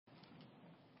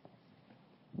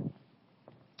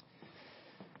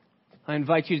I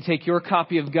invite you to take your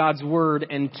copy of God's Word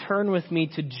and turn with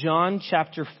me to John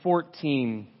chapter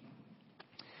 14.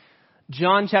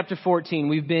 John chapter 14.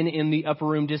 We've been in the Upper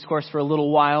Room Discourse for a little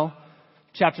while.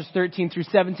 Chapters 13 through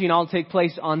 17 all take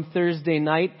place on Thursday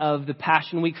night of the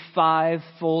Passion Week, 5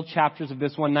 full chapters of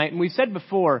this one night. And we've said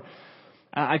before,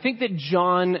 I think that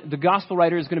John, the Gospel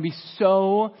writer, is going to be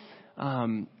so...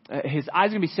 his eyes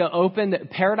are going to be so open, that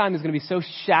paradigm is going to be so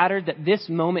shattered that this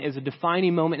moment is a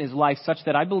defining moment in his life, such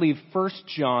that I believe 1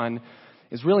 John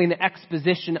is really an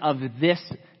exposition of this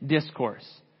discourse.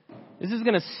 This is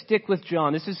going to stick with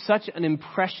John. This is such an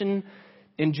impression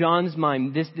in John's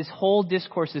mind. This whole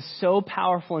discourse is so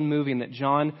powerful and moving that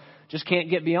John just can't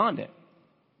get beyond it.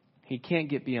 He can't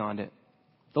get beyond it.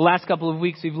 The last couple of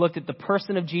weeks we've looked at the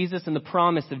person of Jesus and the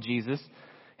promise of Jesus.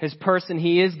 His person,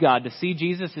 He is God. To see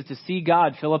Jesus is to see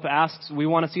God. Philip asks, we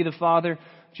want to see the Father.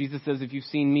 Jesus says, if you've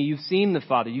seen me, you've seen the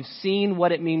Father. You've seen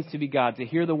what it means to be God. To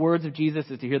hear the words of Jesus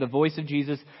is to hear the voice of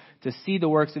Jesus. To see the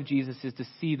works of Jesus is to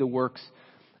see the works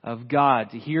of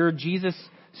God. To hear Jesus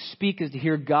speak is to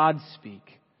hear God speak.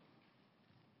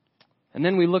 And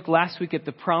then we looked last week at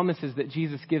the promises that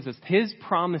Jesus gives us. His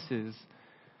promises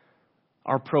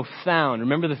are profound.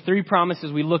 Remember the three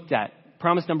promises we looked at.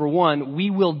 Promise number 1,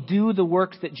 we will do the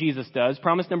works that Jesus does.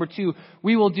 Promise number 2,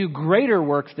 we will do greater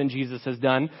works than Jesus has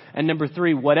done. And number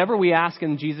 3, whatever we ask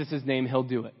in Jesus' name, He'll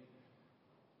do it.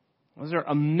 Those are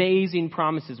amazing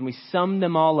promises. And we sum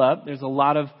them all up. There's a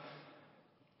lot of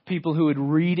people who would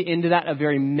read into that a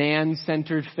very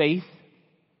man-centered faith.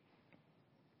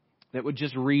 That would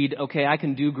just read, okay, I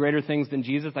can do greater things than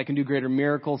Jesus. I can do greater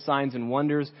miracles, signs, and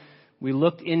wonders. We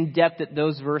looked in depth at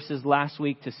those verses last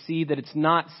week to see that it's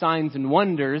not signs and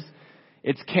wonders.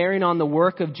 It's carrying on the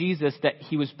work of Jesus, that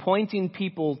He was pointing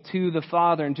people to the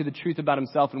Father and to the truth about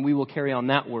Himself, and we will carry on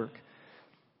that work.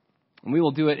 And we will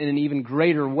do it in an even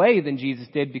greater way than Jesus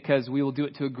did, because we will do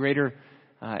it to a greater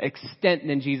extent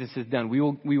than Jesus has done. We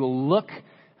will look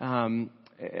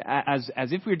as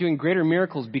if we were doing greater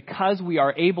miracles, because we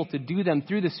are able to do them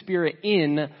through the Spirit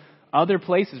in other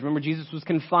places. Remember, Jesus was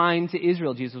confined to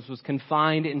Israel. Jesus was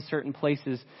confined in certain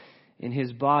places in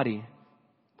His body.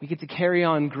 We get to carry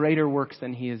on greater works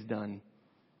than He has done.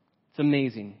 It's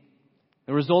amazing.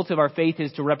 The result of our faith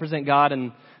is to represent God,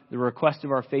 and the request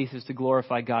of our faith is to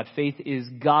glorify God. Faith is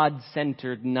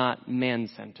God-centered, not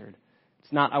man-centered.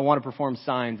 It's not, I want to perform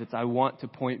signs. It's, I want to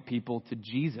point people to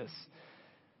Jesus.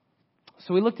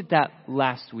 So we looked at that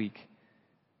last week.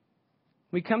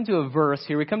 We come to a verse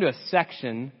here. We come to a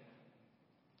section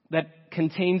that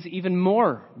contains even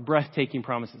more breathtaking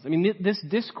promises. I mean, this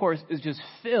discourse is just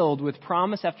filled with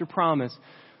promise after promise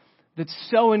that's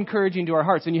so encouraging to our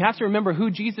hearts. And you have to remember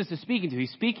who Jesus is speaking to.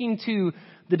 He's speaking to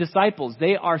the disciples.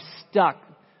 They are stuck.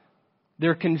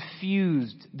 They're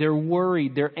confused. They're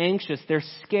worried. They're anxious. They're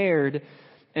scared.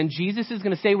 And Jesus is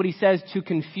going to say what He says to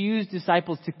confused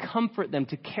disciples, to comfort them,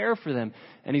 to care for them.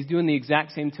 And He's doing the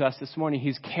exact same to us this morning.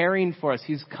 He's caring for us.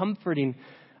 He's comforting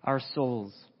our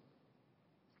souls.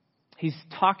 He's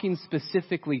talking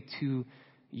specifically to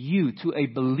you, to a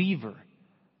believer.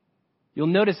 You'll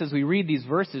notice as we read these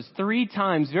verses, 3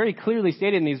 times, very clearly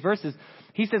stated in these verses,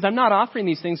 He says, I'm not offering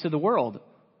these things to the world.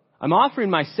 I'm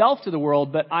offering myself to the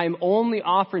world, but I'm only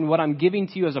offering what I'm giving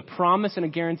to you as a promise and a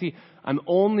guarantee. I'm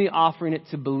only offering it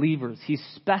to believers. He's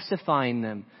specifying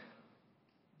them.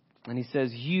 And He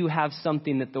says, you have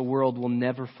something that the world will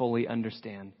never fully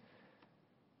understand.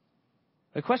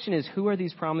 The question is, who are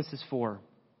these promises for?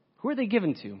 Who are they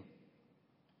given to?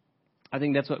 I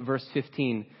think that's what verse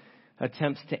 15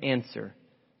 attempts to answer.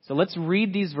 So let's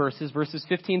read these verses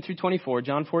 15 through 24,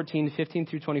 John 14, 15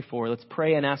 through 24. Let's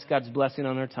pray and ask God's blessing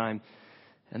on our time,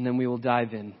 and then we will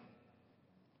dive in.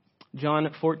 John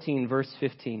 14, verse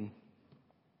 15.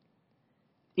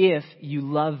 If you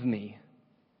love me,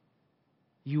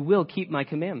 you will keep my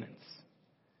commandments.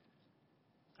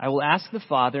 I will ask the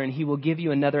Father, and He will give you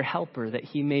another helper, that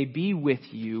He may be with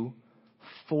you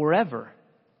forever.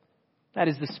 That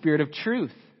is the Spirit of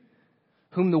truth,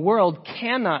 whom the world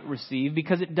cannot receive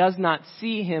because it does not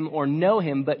see Him or know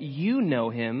Him, but you know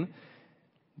Him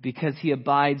because He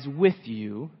abides with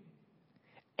you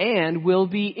and will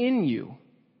be in you.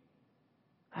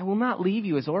 I will not leave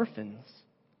you as orphans.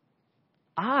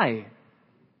 I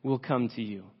will come to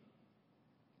you.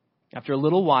 After a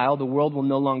little while, the world will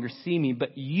no longer see me,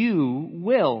 but you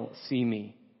will see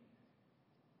me.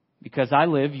 Because I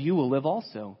live, you will live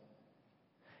also.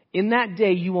 In that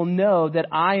day, you will know that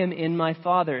I am in my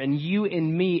Father, and you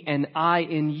in me, and I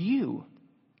in you.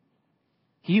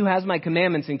 He who has my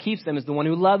commandments and keeps them is the one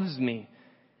who loves me.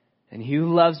 And he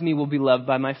who loves me will be loved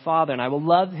by my Father, and I will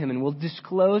love him and will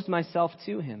disclose myself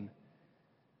to him.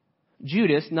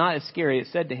 Judas, not Iscariot,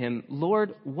 said to him,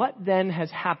 "Lord, what then has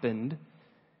happened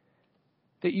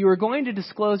that you are going to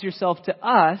disclose yourself to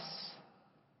us,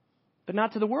 but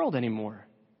not to the world anymore?"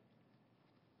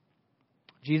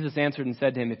 Jesus answered and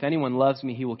said to him, "If anyone loves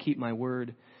me, he will keep my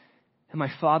word, and my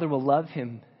Father will love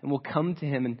him and will come to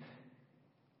him, and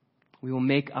we will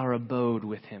make our abode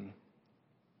with him.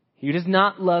 He who does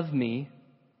not love me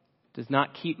does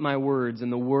not keep my words,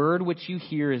 and the word which you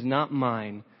hear is not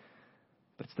mine,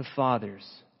 but it's the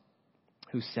Father's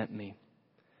who sent me."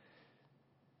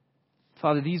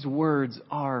 Father, these words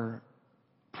are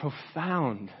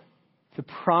profound. The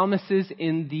promises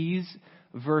in these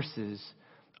verses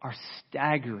are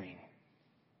staggering.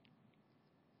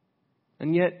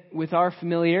 And yet, with our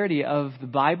familiarity of the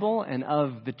Bible and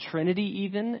of the Trinity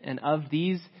even, and of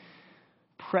these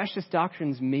precious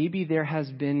doctrines, maybe there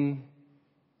has been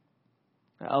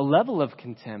a level of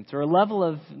contempt, or a level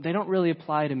of, they don't really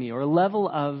apply to me, or a level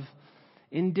of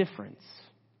indifference.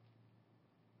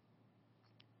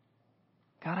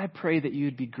 God, I pray that you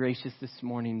would be gracious this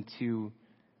morning to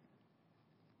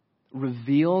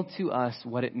reveal to us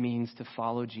what it means to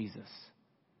follow Jesus.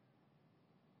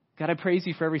 God, I praise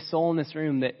you for every soul in this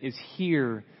room that is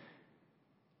here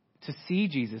to see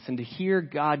Jesus and to hear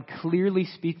God clearly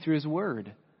speak through his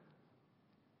word.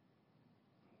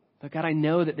 But God, I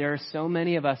know that there are so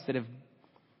many of us that have,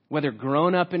 whether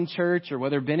grown up in church or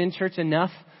whether been in church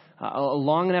enough, a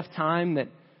long enough time, that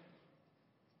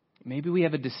maybe we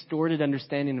have a distorted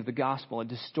understanding of the gospel, a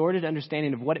distorted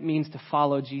understanding of what it means to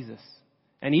follow Jesus.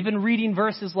 And even reading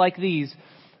verses like these,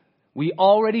 we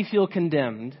already feel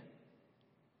condemned.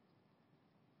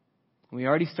 We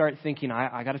already start thinking,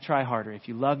 I got to try harder. If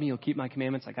you love me, you'll keep my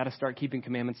commandments. I got to start keeping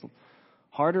commandments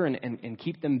harder and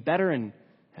keep them better, and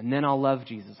then I'll love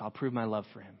Jesus. I'll prove my love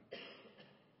for him.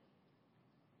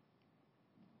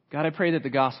 God, I pray that the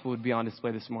gospel would be on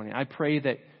display this morning. I pray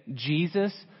that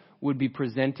Jesus would be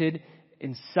presented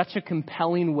in such a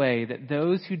compelling way that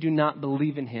those who do not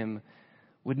believe in him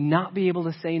would not be able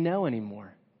to say no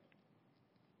anymore.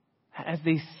 As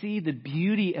they see the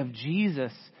beauty of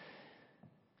Jesus,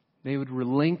 they would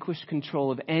relinquish control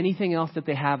of anything else that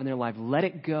they have in their life. Let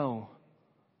it go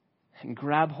and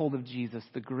grab hold of Jesus,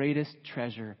 the greatest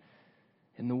treasure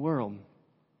in the world.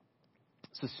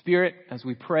 So Spirit, as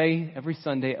we pray every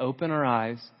Sunday, open our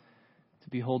eyes to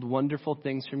behold wonderful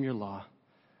things from your law,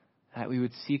 that we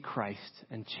would see Christ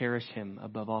and cherish him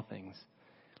above all things.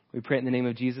 We pray it in the name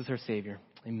of Jesus, our Savior.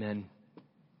 Amen.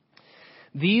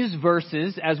 These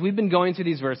verses, as we've been going through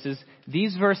these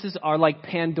verses are like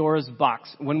Pandora's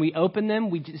box. When we open them,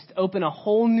 we just open a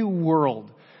whole new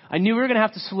world. I knew we were going to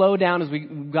have to slow down as we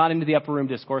got into the upper room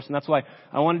discourse, and that's why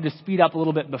I wanted to speed up a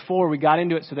little bit before we got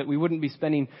into it so that we wouldn't be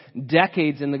spending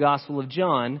decades in the Gospel of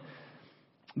John.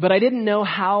 But I didn't know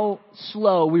how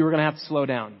slow we were going to have to slow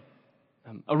down.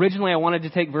 Originally, I wanted to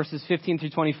take verses 15 through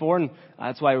 24, and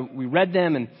that's why we read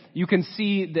them, and you can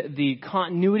see the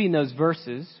continuity in those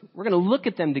verses. We're going to look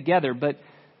at them together, but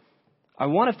I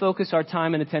want to focus our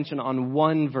time and attention on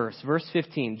one verse, verse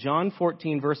 15, John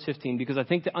 14, verse 15, because I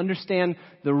think to understand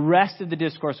the rest of the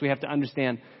discourse, we have to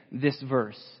understand this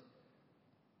verse.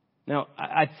 Now,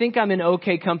 I think I'm in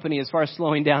okay company as far as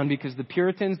slowing down, because the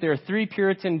Puritans, there are 3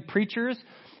 Puritan preachers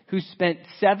who spent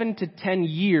 7 to 10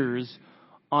 years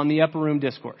on the Upper Room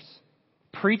Discourse,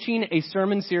 preaching a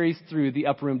sermon series through the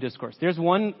Upper Room Discourse. There's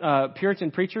one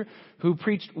Puritan preacher who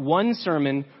preached one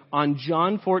sermon on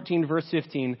John 14, verse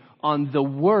 15, on the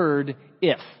word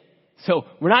if. So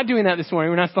we're not doing that this morning.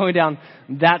 We're not slowing down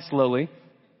that slowly.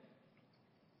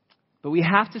 But we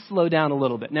have to slow down a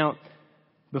little bit. Now,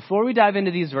 before we dive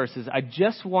into these verses, I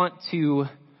just want to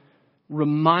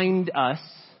remind us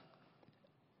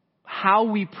how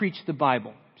we preach the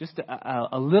Bible. Just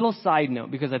a little side note,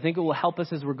 because I think it will help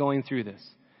us as we're going through this.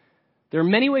 There are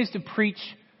many ways to preach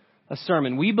a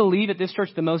sermon. We believe at this church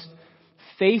the most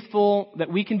faithful that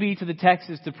we can be to the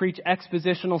text is to preach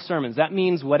expositional sermons. That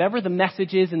means whatever the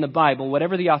message is in the Bible,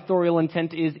 whatever the authorial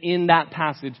intent is in that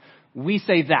passage, we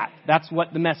say that. That's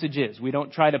what the message is. We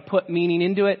don't try to put meaning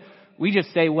into it. We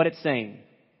just say what it's saying.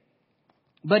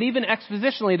 But even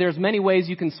expositionally, there's many ways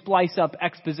you can splice up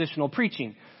expositional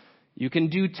preaching. You can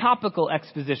do topical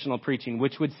expositional preaching,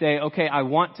 which would say, okay, I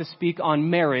want to speak on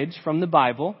marriage from the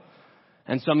Bible,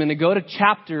 and so I'm going to go to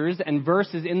chapters and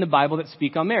verses in the Bible that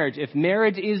speak on marriage. If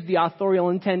marriage is the authorial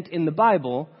intent in the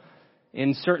Bible,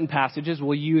 in certain passages,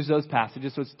 we'll use those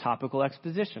passages, so it's topical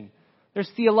exposition. There's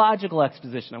theological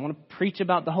exposition. I want to preach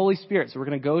about the Holy Spirit, so we're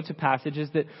going to go to passages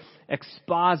that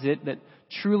exposit, that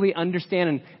truly understand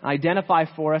and identify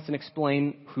for us and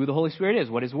explain who the Holy Spirit is,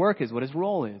 what his work is, what his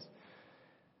role is.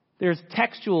 There's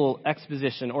textual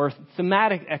exposition or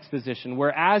thematic exposition,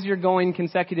 where as you're going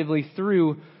consecutively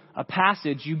through a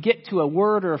passage, you get to a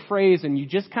word or a phrase and you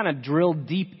just kind of drill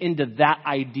deep into that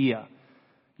idea.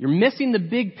 You're missing the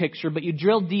big picture, but you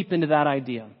drill deep into that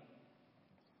idea.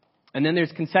 And then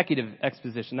there's consecutive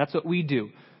exposition. That's what we do.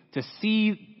 To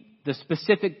see the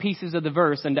specific pieces of the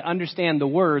verse and to understand the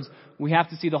words, we have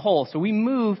to see the whole. So we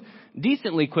move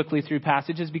decently quickly through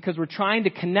passages because we're trying to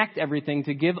connect everything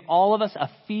to give all of us a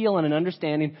feel and an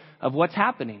understanding of what's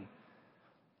happening.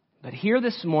 But here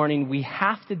this morning, we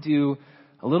have to do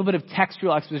a little bit of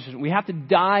textual exposition. We have to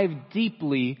dive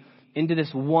deeply into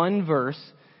this one verse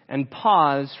and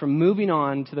pause from moving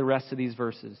on to the rest of these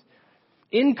verses.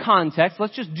 In context,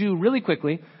 let's just do really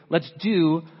quickly, let's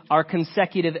do our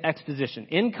consecutive exposition.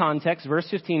 In context, verse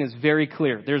 15 is very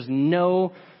clear. There's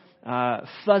no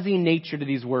fuzzy nature to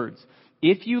these words.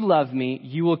 If you love me,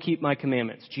 you will keep my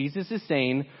commandments. Jesus is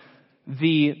saying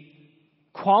the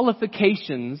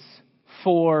qualifications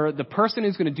for the person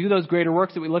who's going to do those greater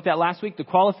works that we looked at last week, the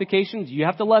qualifications, you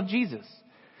have to love Jesus.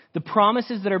 The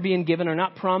promises that are being given are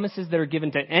not promises that are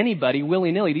given to anybody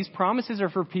willy-nilly. These promises are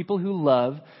for people who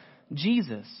love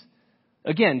Jesus.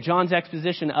 Again, John's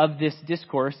exposition of this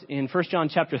discourse in 1 John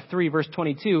chapter 3, verse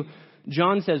 22,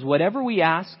 John says, whatever we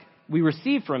ask, we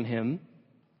receive from him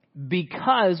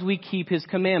because we keep his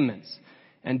commandments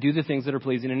and do the things that are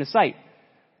pleasing in his sight.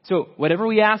 So whatever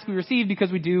we ask, we receive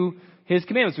because we do his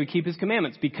commandments. We keep his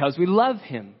commandments because we love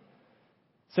him.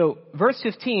 So verse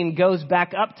 15 goes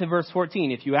back up to verse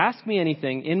 14. If you ask me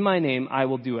anything in my name, I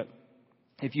will do it.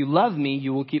 If you love me,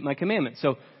 you will keep my commandments.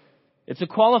 So it's a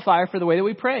qualifier for the way that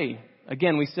we pray.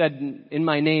 Again, we said in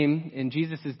my name, in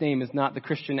Jesus' name, is not the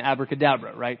Christian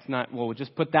abracadabra, right? It's not, well, we'll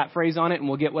just put that phrase on it and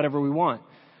we'll get whatever we want.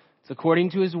 It's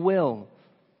according to his will.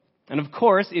 And of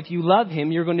course, if you love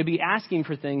him, you're going to be asking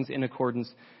for things in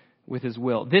accordance with his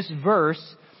will. This verse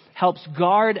helps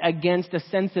guard against a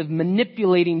sense of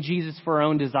manipulating Jesus for our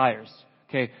own desires.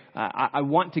 Okay, I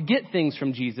want to get things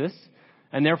from Jesus,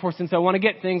 and therefore, since I want to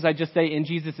get things, I just say in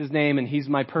Jesus' name, and he's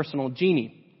my personal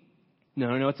genie.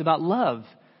 No, it's about love.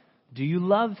 Do you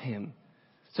love him?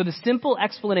 So the simple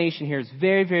explanation here is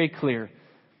very, very clear.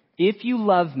 If you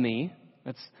love me,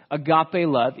 that's agape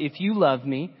love. If you love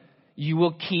me, you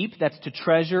will keep, that's to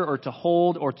treasure or to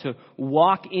hold or to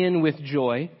walk in with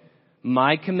joy,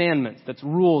 my commandments. That's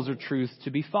rules or truths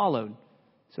to be followed.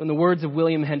 So in the words of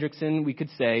William Hendrickson, we could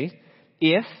say,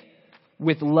 if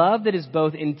with love that is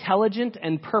both intelligent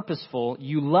and purposeful,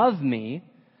 you love me,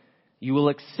 you will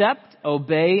accept,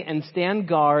 obey, and stand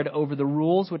guard over the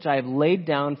rules which I have laid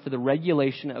down for the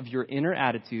regulation of your inner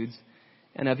attitudes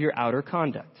and of your outer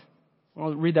conduct.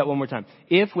 I'll read that one more time.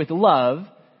 If with love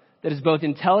that is both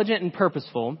intelligent and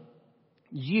purposeful,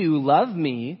 you love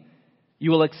me,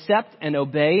 you will accept and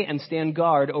obey and stand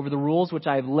guard over the rules which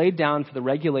I have laid down for the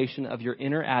regulation of your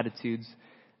inner attitudes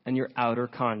and your outer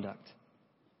conduct.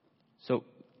 So,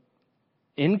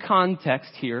 in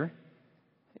context here,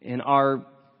 in our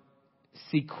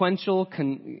sequential,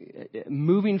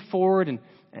 moving forward and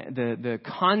the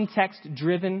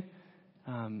context-driven,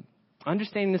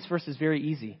 understanding this verse is very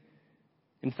easy.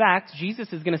 In fact,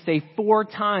 Jesus is going to say 4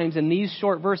 times in these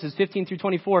short verses, 15 through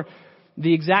 24,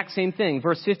 the exact same thing.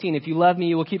 Verse 15, if you love me,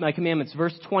 you will keep my commandments.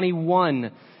 Verse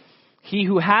 21, he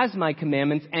who has my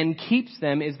commandments and keeps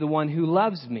them is the one who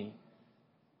loves me.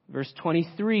 Verse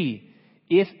 23,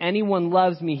 if anyone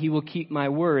loves me, he will keep my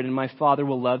word, and my Father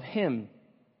will love him.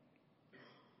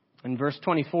 And verse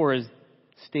 24 is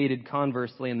stated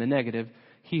conversely in the negative.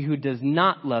 He who does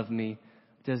not love me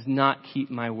does not keep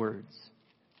my words.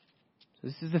 So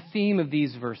this is the theme of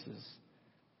these verses.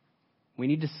 We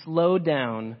need to slow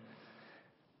down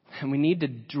and we need to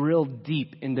drill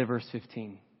deep into verse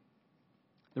 15.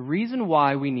 The reason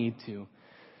why we need to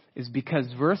is because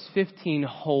verse 15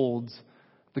 holds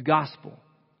the gospel.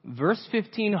 Verse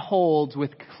 15 holds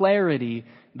with clarity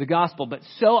the gospel, but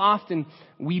so often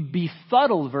we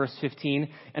befuddle verse 15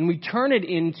 and we turn it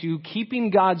into keeping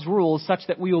God's rules such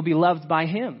that we will be loved by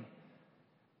him.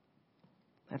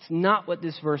 That's not what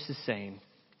this verse is saying.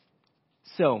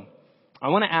 So, I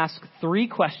want to ask 3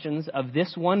 questions of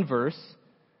this one verse.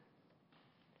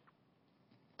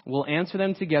 We'll answer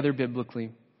them together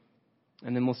biblically,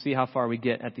 and then we'll see how far we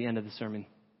get at the end of the sermon.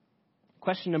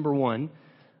 Question number 1.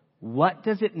 What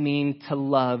does it mean to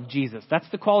love Jesus? That's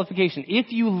the qualification.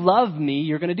 If you love me,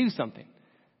 you're going to do something.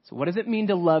 So what does it mean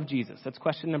to love Jesus? That's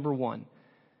question number 1.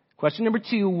 Question number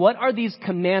 2, what are these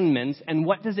commandments and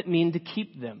what does it mean to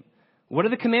keep them? What are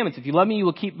the commandments? If you love me, you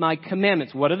will keep my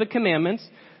commandments. What are the commandments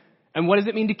and what does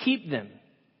it mean to keep them?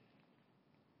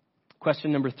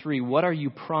 Question number 3, what are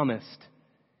you promised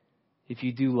if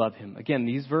you do love him. Again,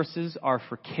 these verses are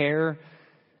for care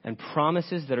and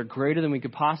promises that are greater than we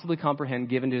could possibly comprehend,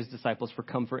 given to his disciples for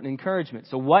comfort and encouragement.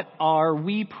 So what are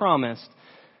we promised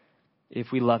if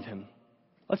we love him?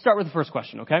 Let's start with the first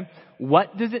question, okay?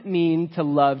 What does it mean to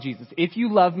love Jesus? If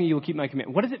you love me, you will keep my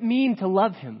commandments. What does it mean to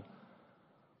love him?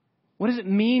 What does it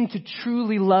mean to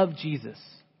truly love Jesus?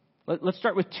 Let's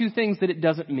start with two things that it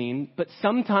doesn't mean, but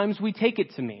sometimes we take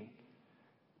it to mean.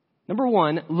 Number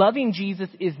one, loving Jesus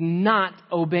is not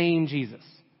obeying Jesus.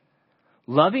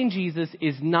 Loving Jesus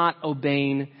is not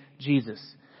obeying Jesus.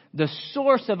 The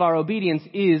source of our obedience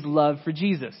is love for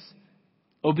Jesus.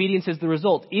 Obedience is the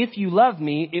result. If you love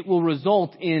me, it will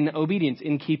result in obedience,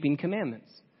 in keeping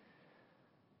commandments.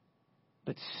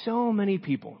 But so many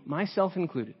people, myself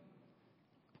included,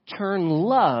 turn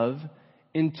love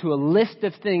into a list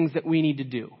of things that we need to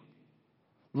do.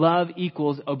 Love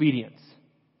equals obedience.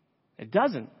 It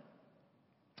doesn't.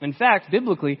 In fact,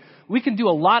 biblically, we can do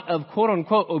a lot of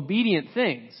quote-unquote obedient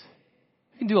things.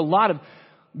 We can do a lot of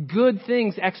good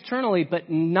things externally, but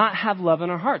not have love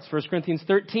in our hearts. 1 Corinthians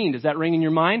 13, does that ring in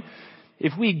your mind?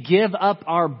 If we give up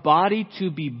our body to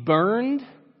be burned,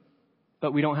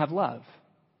 but we don't have love,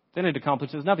 then it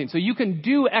accomplishes nothing. So you can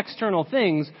do external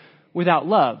things without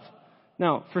love.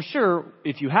 Now, for sure,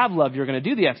 if you have love, you're going to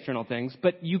do the external things,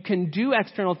 but you can do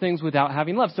external things without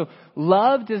having love. So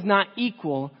love does not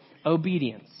equal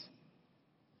obedience.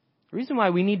 The reason why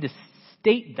we need to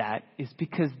state that is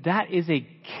because that is a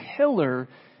killer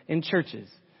in churches.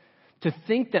 To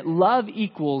think that love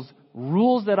equals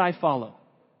rules that I follow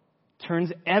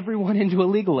turns everyone into a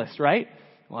legalist, right?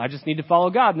 Well, I just need to follow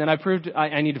God, and then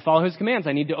I need to follow his commands.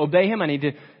 I need to obey him. I need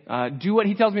to do what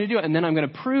he tells me to do, and then I'm going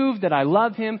to prove that I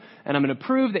love him, and I'm going to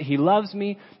prove that he loves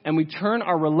me. And we turn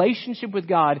our relationship with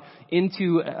God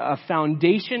into a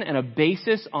foundation and a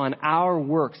basis on our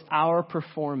works, our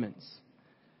performance.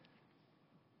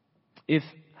 If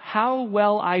how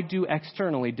well I do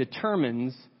externally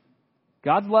determines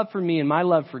God's love for me and my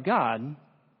love for God,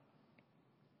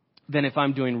 then if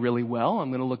I'm doing really well,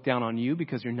 I'm going to look down on you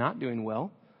because you're not doing well.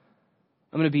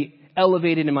 I'm going to be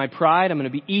elevated in my pride. I'm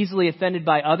going to be easily offended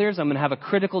by others. I'm going to have a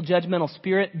critical, judgmental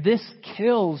spirit. This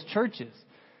kills churches.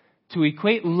 To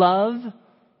equate love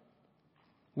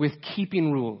with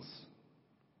keeping rules.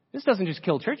 This doesn't just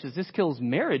kill churches. This kills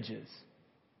marriages.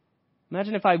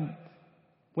 Imagine if I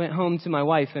went home to my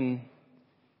wife and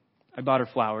I bought her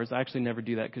flowers. I actually never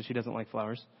do that because she doesn't like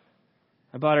flowers.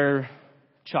 I bought her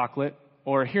chocolate,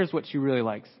 or here's what she really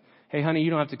likes. Hey, honey, you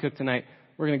don't have to cook tonight.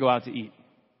 We're going to go out to eat.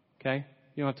 Okay?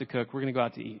 You don't have to cook. We're going to go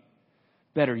out to eat.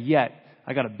 Better yet,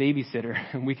 I got a babysitter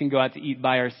and we can go out to eat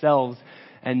by ourselves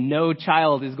and no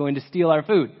child is going to steal our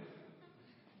food.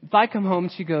 If I come home,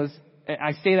 she goes,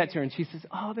 I say that to her and she says,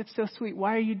 oh, that's so sweet.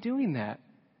 Why are you doing that?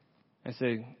 I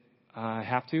say, I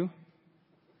have to.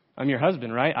 I'm your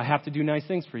husband, right? I have to do nice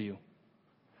things for you.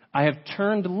 I have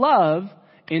turned love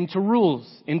into rules,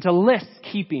 into list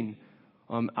keeping.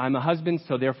 I'm a husband,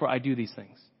 so therefore I do these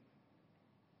things.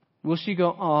 Will she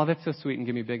go, oh, that's so sweet, and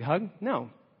give me a big hug? No.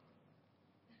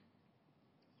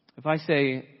 If I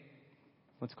say,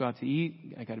 let's go out to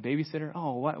eat, I got a babysitter.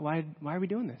 Oh, why are we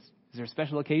doing this? Is there a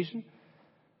special occasion?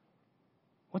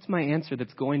 What's my answer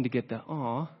that's going to get the,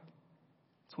 aw?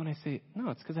 It's when I say, no,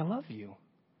 it's because I love you.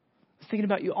 I was thinking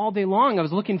about you all day long. I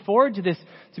was looking forward to this,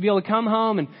 to be able to come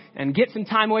home and get some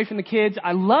time away from the kids.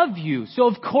 I love you. So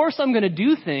of course I'm going to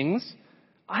do things.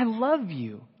 I love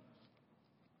you.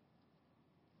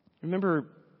 Remember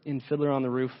in Fiddler on the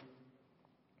Roof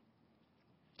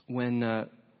when the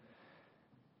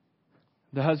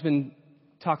husband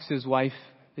talks to his wife.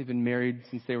 They've been married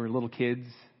since they were little kids.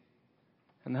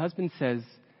 And the husband says,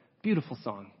 beautiful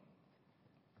song.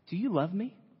 Do you love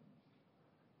me?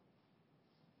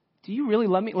 Do you really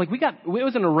love me? Like it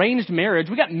was an arranged marriage.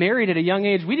 We got married at a young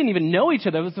age. We didn't even know each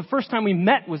other. It was the first time we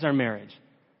met was our marriage.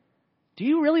 Do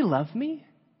you really love me?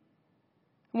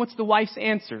 And what's the wife's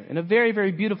answer in a very,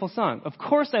 very beautiful song? Of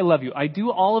course I love you. I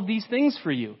do all of these things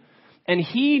for you. And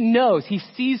he knows, he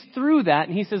sees through that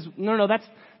and he says, no,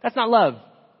 that's not love.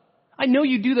 I know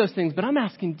you do those things, but I'm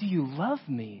asking, do you love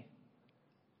me?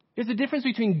 There's a difference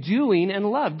between doing and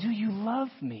love. Do you love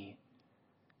me?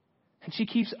 And she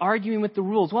keeps arguing with the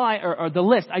rules. Well, or the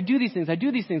list. I do these things. I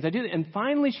do these things. And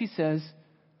finally she says,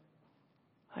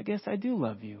 I guess I do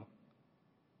love you.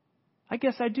 I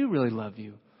guess I do really love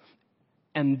you.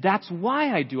 And that's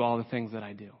why I do all the things that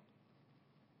I do.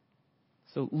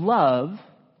 So love,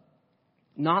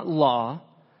 not law,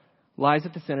 lies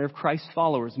at the center of Christ's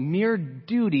followers. Mere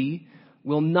duty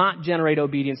will not generate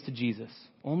obedience to Jesus.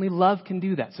 Only love can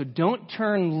do that. So don't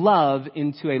turn love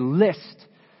into a list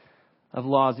of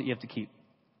laws that you have to keep.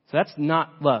 So that's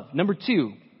not love. Number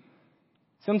 2,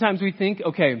 sometimes we think,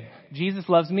 okay, Jesus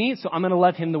loves me, so I'm going to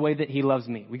love him the way that he loves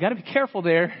me. We got to be careful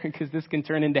there because this can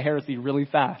turn into heresy really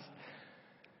fast.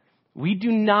 We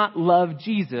do not love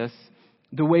Jesus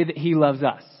the way that he loves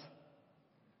us.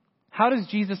 How does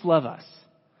Jesus love us?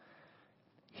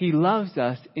 He loves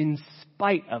us in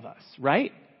spite of us,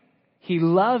 right? He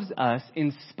loves us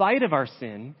in spite of our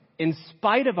sin, in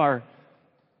spite of our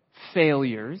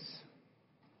failures.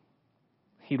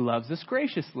 He loves us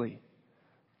graciously.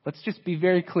 Let's just be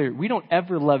very clear. We don't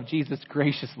ever love Jesus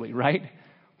graciously, right?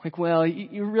 Like, well,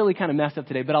 you really kind of messed up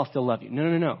today, but I'll still love you.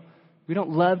 No. We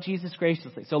don't love Jesus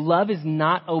graciously. So love is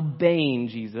not obeying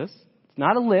Jesus. It's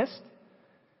not a list.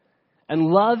 And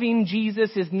loving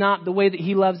Jesus is not the way that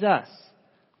he loves us.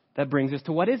 That brings us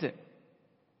to what is it?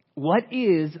 What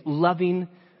is loving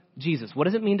Jesus? What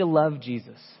does it mean to love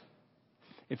Jesus?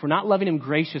 If we're not loving him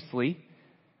graciously,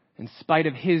 in spite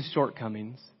of his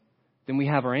shortcomings, then we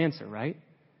have our answer, right?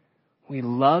 We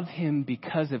love him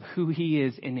because of who he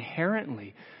is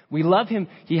inherently. We love him.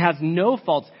 He has no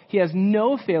faults. He has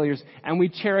no failures. And we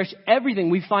cherish everything.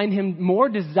 We find him more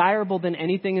desirable than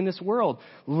anything in this world.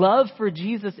 Love for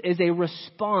Jesus is a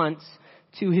response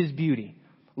to his beauty.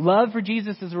 Love for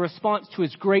Jesus is a response to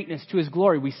his greatness, to his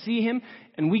glory. We see him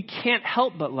and we can't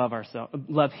help but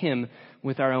love him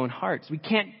with our own hearts. We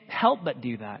can't help but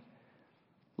do that.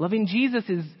 Loving Jesus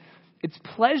it's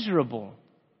pleasurable.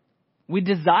 We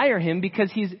desire him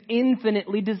because he's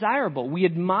infinitely desirable. We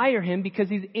admire him because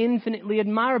he's infinitely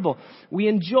admirable. We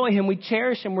enjoy him. We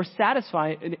cherish him. We're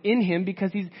satisfied in him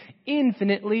because he's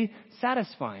infinitely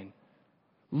satisfying.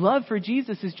 Love for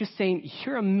Jesus is just saying,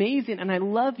 you're amazing and I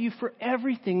love you for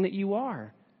everything that you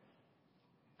are.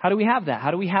 How do we have that?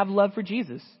 How do we have love for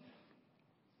Jesus?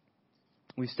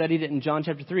 We studied it in John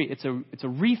chapter 3. It's a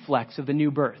reflex of the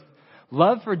new birth.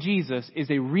 Love for Jesus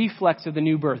is a reflex of the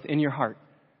new birth in your heart.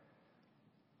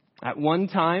 At one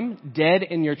time, dead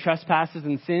in your trespasses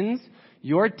and sins,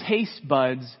 your taste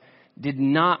buds did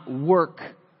not work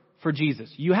for Jesus.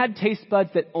 You had taste buds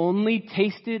that only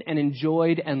tasted and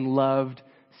enjoyed and loved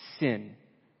sin.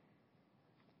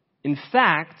 In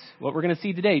fact, what we're going to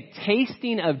see today,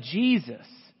 tasting of Jesus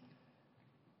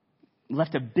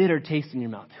left a bitter taste in your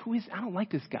mouth. I don't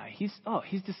like this guy. He's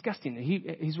disgusting.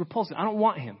 He's repulsive. I don't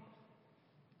want him.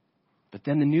 But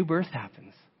then the new birth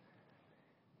happens.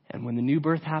 And when the new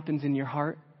birth happens in your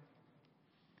heart,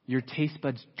 your taste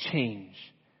buds change.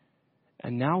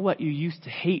 And now what you used to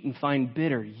hate and find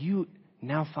bitter, you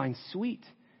now find sweet.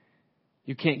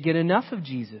 You can't get enough of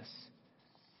Jesus.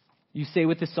 You say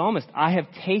with the psalmist, I have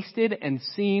tasted and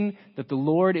seen that the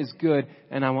Lord is good,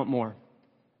 and I want more.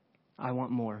 I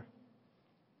want more.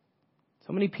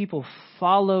 So many people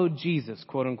follow Jesus,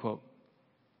 quote unquote,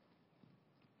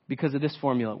 because of this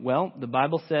formula. Well, the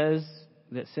Bible says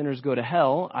that sinners go to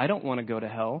hell. I don't want to go to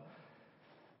hell.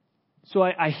 So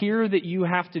I hear that you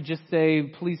have to just say,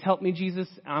 please help me, Jesus.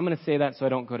 I'm going to say that so I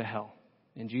don't go to hell.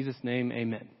 In Jesus' name,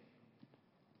 amen.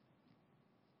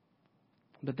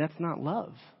 But that's not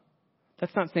love.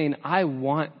 That's not saying I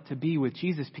want to be with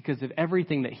Jesus because of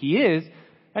everything that he is.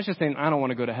 That's just saying I don't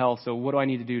want to go to hell, so what do I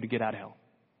need to do to get out of hell?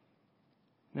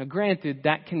 Now, granted,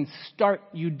 that can start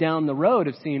you down the road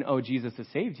of seeing, oh, Jesus has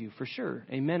saved you, for sure.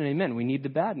 Amen and amen. We need the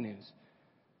bad news.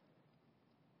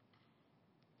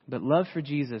 But love for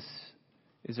Jesus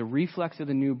is a reflex of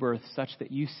the new birth such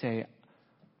that you say,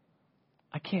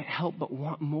 I can't help but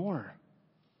want more.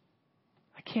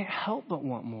 I can't help but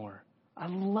want more. I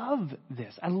love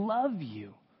this. I love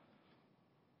you.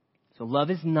 So love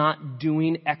is not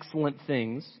doing excellent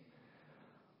things.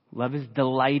 Love is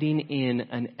delighting in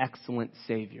an excellent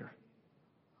Savior.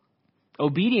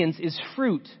 Obedience is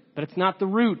fruit, but it's not the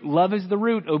root. Love is the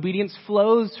root. Obedience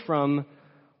flows from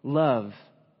love.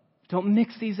 Don't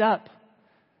mix these up.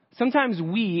 Sometimes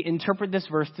we interpret this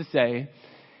verse to say,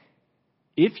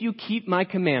 if you keep my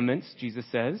commandments, Jesus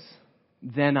says,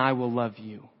 then I will love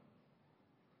you.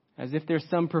 As if there's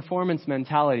some performance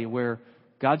mentality where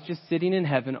God's just sitting in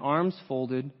heaven, arms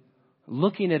folded,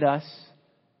 looking at us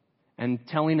and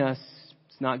telling us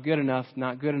it's not good enough,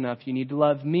 not good enough. You need to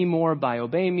love me more by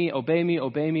obey me, obey me,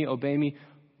 obey me, obey me.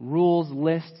 Rules,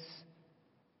 lists,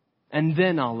 and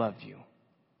then I'll love you.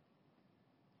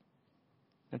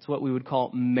 That's what we would call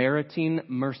meriting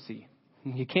mercy.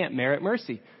 You can't merit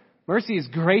mercy. Mercy is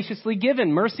graciously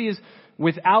given. Mercy is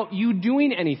without you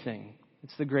doing anything.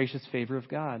 It's the gracious favor of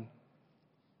God.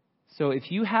 So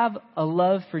if you have a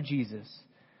love for Jesus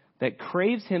that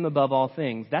craves him above all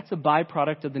things, that's a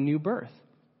byproduct of the new birth.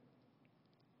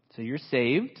 So you're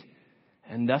saved,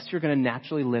 and thus you're going to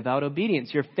naturally live out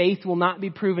obedience. Your faith will not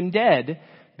be proven dead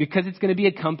because it's going to be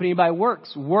accompanied by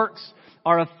works. Works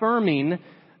are affirming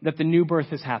that the new birth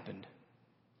has happened.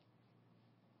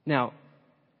 Now,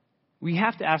 we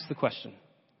have to ask the question,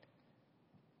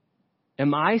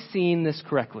 am I seeing this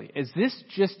correctly? Is this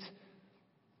just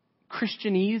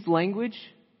Christianese language?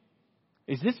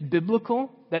 Is this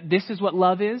biblical, that this is what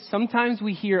love is? Sometimes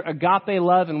we hear agape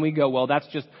love and we go, well, that's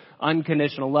just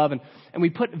unconditional love. And we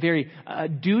put very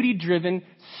duty-driven,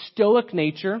 stoic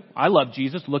nature. I love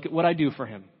Jesus. Look at what I do for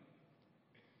him.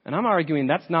 And I'm arguing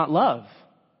that's not love.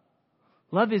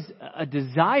 Love is a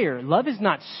desire. Love is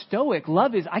not stoic.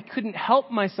 Love is, I couldn't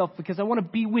help myself because I want to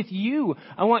be with you.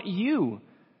 I want you.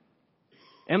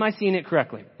 Am I seeing it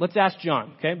correctly? Let's ask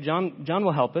John. Okay, John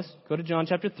will help us. Go to John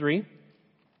chapter 3.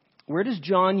 Where does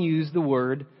John use the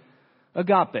word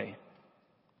agape?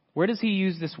 Where does he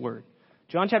use this word?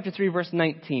 John chapter 3, verse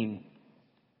 19.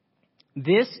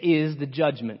 This is the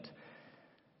judgment,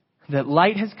 that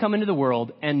light has come into the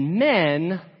world, and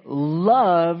men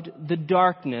loved the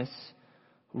darkness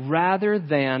rather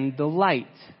than the light,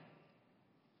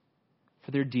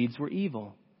 for their deeds were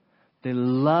evil. They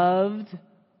loved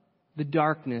the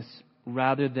darkness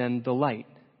rather than the light.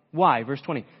 Why? Verse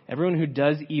 20. Everyone who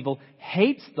does evil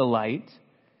hates the light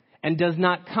and does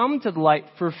not come to the light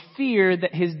for fear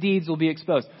that his deeds will be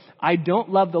exposed. I don't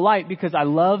love the light because I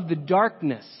love the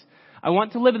darkness. I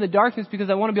want to live in the darkness because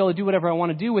I want to be able to do whatever I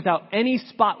want to do without any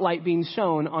spotlight being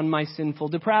shown on my sinful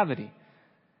depravity.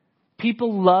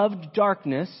 People loved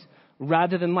darkness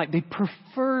rather than light. They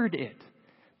preferred it.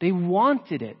 They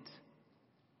wanted it.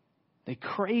 They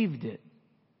craved it.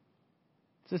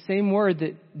 It's the same word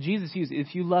that Jesus used.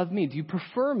 If you love me, do you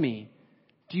prefer me?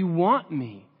 Do you want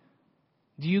me?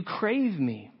 Do you crave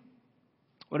me?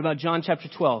 What about John chapter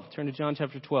 12? Turn to John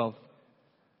chapter 12.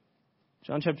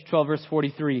 John chapter 12, verse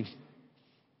 43.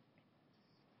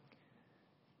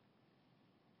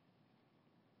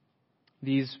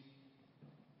 These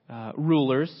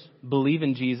rulers believe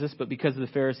in Jesus, but because of the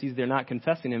Pharisees, they're not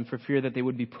confessing him for fear that they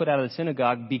would be put out of the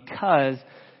synagogue because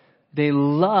they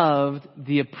loved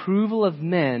the approval of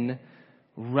men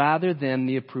rather than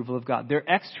the approval of God. Their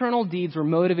external deeds were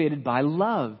motivated by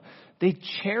love. They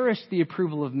cherished the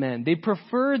approval of men. They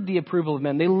preferred the approval of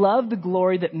men. They loved the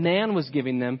glory that man was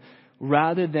giving them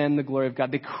rather than the glory of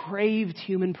God. They craved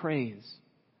human praise.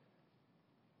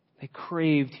 They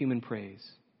craved human praise.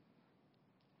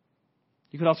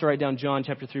 You could also write down John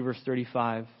chapter 3, verse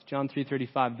 35. John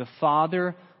 3:35. The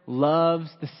Father loves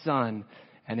the Son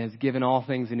and has given all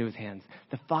things into his hands.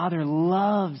 The Father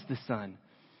loves the Son.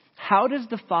 How does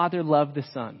the Father love the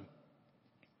Son?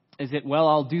 Is it, well,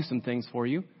 I'll do some things for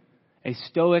you? A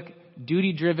stoic,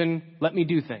 duty-driven, let me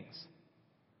do things.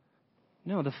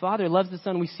 No, the Father loves the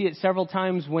Son. We see it several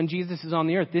times when Jesus is on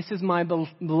the earth. This is my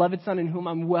beloved Son in whom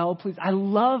I'm well pleased. I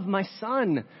love my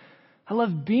Son. I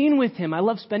love being with him. I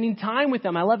love spending time with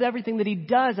him. I love everything that he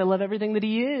does. I love everything that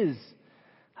he is.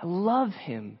 I love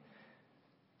him.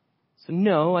 So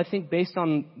no, I think based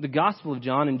on the Gospel of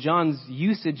John and John's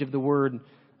usage of the word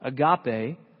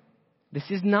agape, this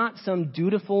is not some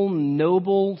dutiful,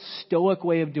 noble, stoic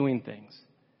way of doing things.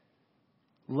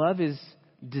 Love is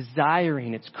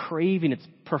desiring, it's craving, it's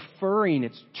preferring,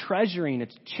 it's treasuring,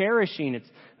 it's cherishing, it's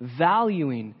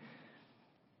valuing.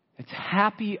 It's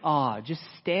happy awe, just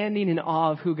standing in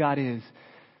awe of who God is,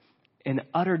 and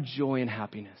utter joy and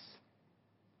happiness.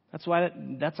 That's why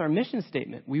that's our mission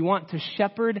statement. We want to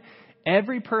shepherd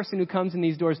every person who comes in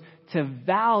these doors to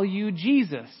value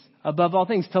Jesus above all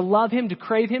things, to love him, to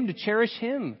crave him, to cherish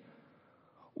him.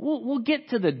 We'll get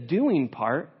to the doing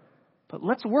part, but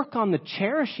let's work on the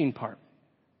cherishing part.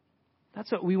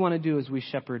 That's what we want to do as we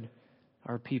shepherd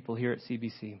our people here at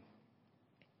CBC.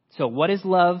 So what is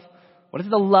love? What is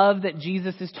the love that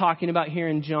Jesus is talking about here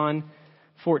in John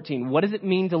 14? What does it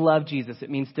mean to love Jesus? It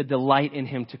means to delight in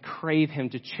him, to crave him,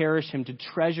 to cherish him, to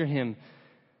treasure him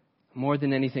more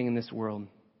than anything in this world.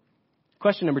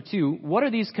 Question number 2, what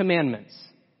are these commandments?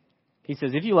 He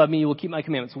says, if you love me, you will keep my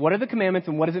commandments. What are the commandments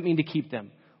and what does it mean to keep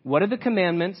them? What are the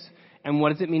commandments and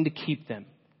what does it mean to keep them?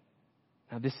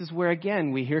 Now this is where,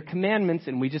 again, we hear commandments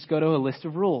and we just go to a list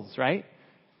of rules, right?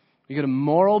 We go to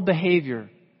moral behavior,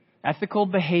 ethical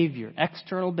behavior,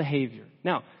 external behavior.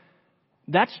 Now,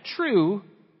 that's true,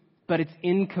 but it's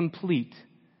incomplete.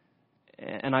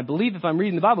 And I believe, if I'm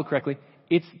reading the Bible correctly,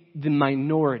 it's the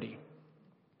minority.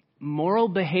 Moral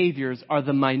behaviors are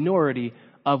the minority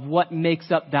of what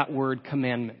makes up that word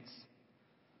commandments.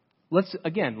 Let's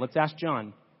ask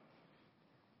John.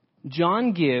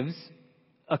 John gives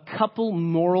a couple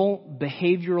moral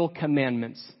behavioral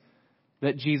commandments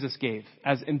that Jesus gave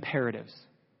as imperatives.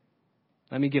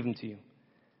 Let me give them to you.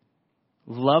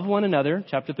 Love one another,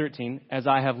 chapter 13, as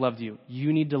I have loved you.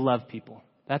 You need to love people.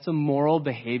 That's a moral,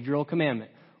 behavioral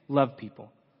commandment. Love people.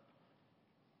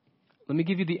 Let me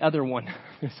give you the other one.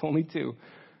 There's only two.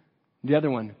 The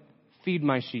other one, feed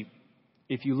my sheep.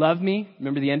 If you love me,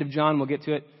 remember the end of John, we'll get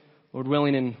to it, Lord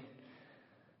willing, in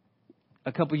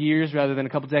a couple years rather than a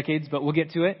couple decades, but we'll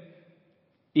get to it.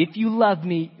 If you love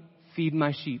me, feed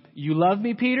my sheep. You love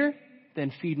me, Peter?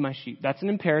 Then feed my sheep. That's an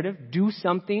imperative. Do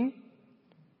something.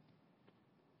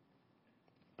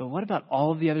 But what about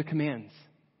all of the other commands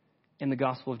in the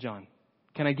Gospel of John?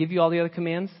 Can I give you all the other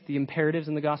commands, the imperatives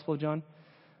in the Gospel of John?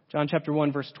 John chapter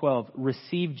 1, verse 12.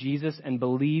 Receive Jesus and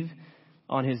believe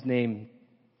on his name.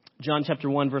 John chapter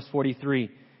 1, verse 43.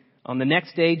 On the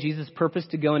next day, Jesus purposed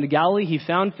to go into Galilee. He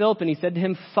found Philip and he said to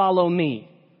him, follow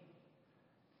me.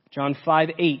 John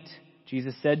 5:8.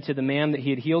 Jesus said to the man that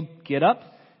he had healed, get up,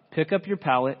 pick up your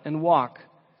pallet and walk.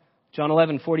 John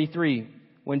 11:43.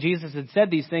 When Jesus had said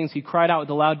these things, he cried out with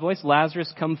a loud voice,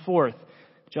 Lazarus, come forth.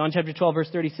 John chapter 12, verse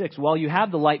 36. While you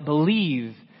have the light,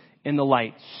 believe in the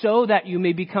light, so that you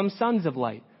may become sons of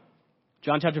light.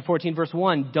 John chapter 14, verse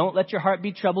 1. Don't let your heart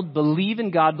be troubled. Believe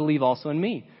in God, believe also in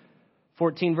me.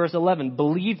 14, verse 11.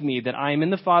 Believe me that I am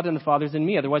in the Father and the Father is in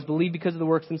me. Otherwise, believe because of the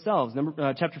works themselves.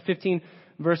 Chapter 15,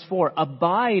 verse 4.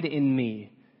 Abide in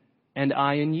me and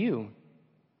I in you.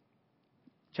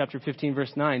 Chapter 15,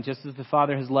 verse 9. Just as the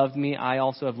Father has loved me, I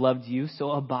also have loved you,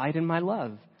 so abide in my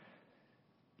love.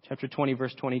 Chapter 20,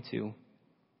 verse 22.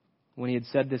 When he had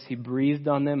said this, he breathed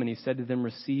on them and he said to them,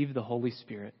 receive the Holy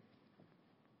Spirit.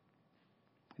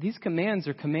 These commands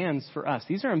are commands for us.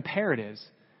 These are imperatives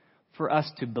for us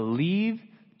to believe,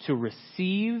 to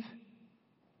receive,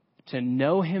 to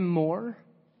know him more.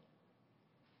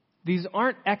 These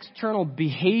aren't external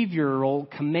behavioral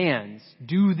commands.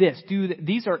 Do this, do that.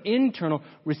 These are internal.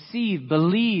 Receive,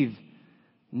 believe,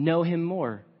 know him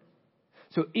more.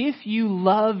 So if you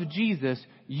love Jesus,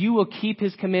 you will keep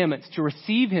his commandments. To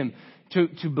receive him, to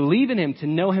believe in him, to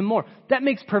know him more. That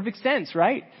makes perfect sense,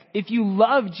 right? If you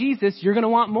love Jesus, you're going to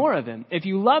want more of him. If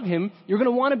you love him, you're going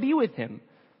to want to be with him.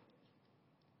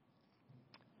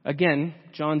 Again,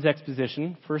 John's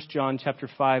exposition, 1 John chapter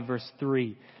 5, verse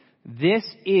 3. This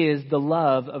is the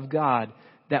love of God,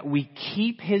 that we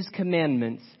keep his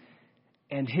commandments,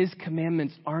 and his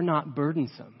commandments are not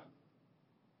burdensome.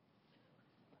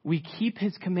 We keep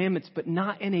his commandments, but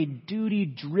not in a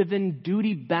duty-driven,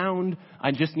 duty-bound,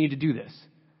 I just need to do this.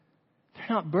 They're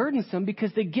not burdensome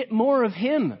because they get more of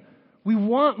him. We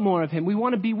want more of him. We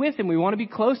want to be with him. We want to be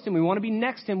close to him. We want to be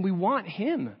next to him. We want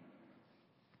him.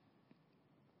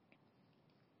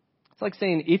 It's like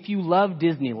saying, if you love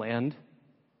Disneyland,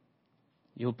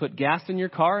 you'll put gas in your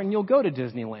car and you'll go to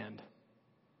Disneyland.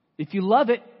 If you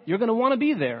love it, you're going to want to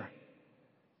be there.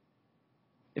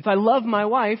 If I love my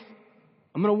wife,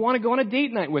 I'm going to want to go on a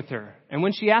date night with her. And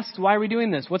when she asks, why are we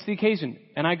doing this? What's the occasion?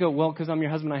 And I go, well, because I'm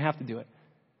your husband, I have to do it.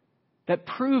 That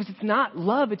proves it's not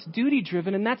love, it's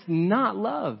duty-driven, and that's not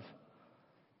love.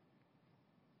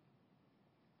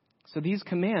 So these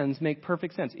commands make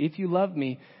perfect sense. If you love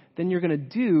me, then you're going to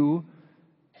do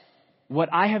what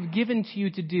I have given to you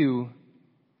to do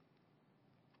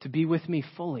to be with me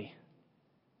fully.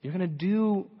 You're going to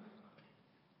do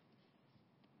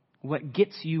what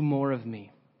gets you more of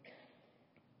me.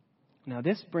 Now,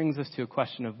 this brings us to a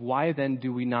question of why then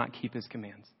do we not keep his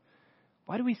commands?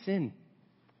 Why do we sin?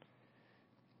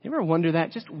 You ever wonder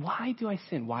that? Just why do I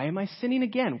sin? Why am I sinning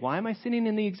again? Why am I sinning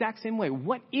in the exact same way?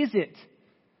 What is it?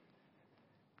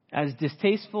 As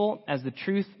distasteful as the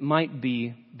truth might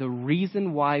be, the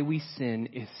reason why we sin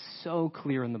is so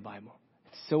clear in the Bible.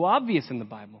 It's so obvious in the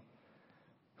Bible.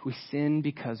 We sin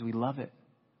because we love it.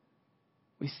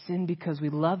 We sin because we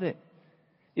love it.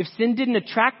 If sin didn't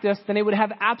attract us, then it would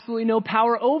have absolutely no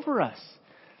power over us.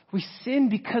 We sin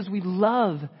because we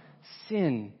love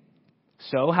sin.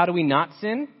 So how do we not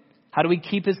sin? How do we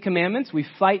keep his commandments? We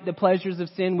fight the pleasures of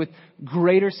sin with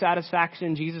greater satisfaction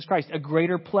in Jesus Christ, a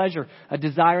greater pleasure, a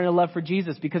desire and a love for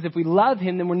Jesus. Because if we love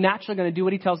him, then we're naturally going to do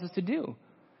what he tells us to do.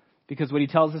 Because what he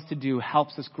tells us to do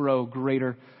helps us grow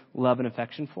greater love and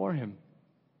affection for him.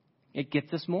 It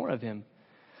gets us more of him.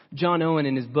 John Owen,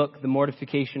 in his book, The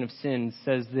Mortification of Sin,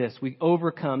 says this. We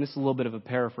overcome, this is a little bit of a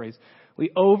paraphrase,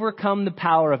 we overcome the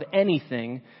power of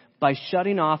anything by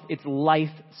shutting off its life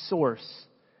source.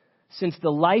 Since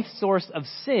the life source of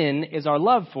sin is our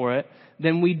love for it,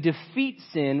 then we defeat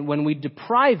sin when we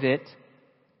deprive it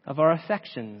of our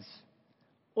affections,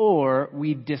 or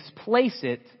we displace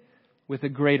it with a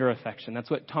greater affection. That's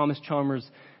what Thomas Chalmers,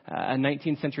 a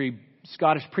 19th century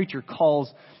Scottish preacher,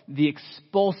 calls the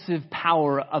expulsive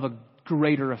power of a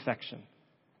greater affection.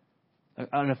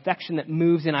 An affection that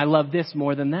moves in, I love this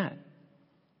more than that.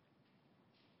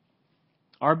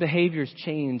 Our behaviors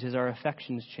change as our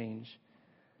affections change.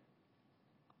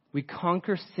 We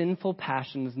conquer sinful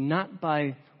passions not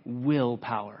by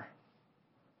willpower.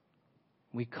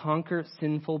 We conquer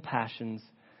sinful passions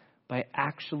by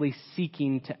actually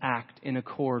seeking to act in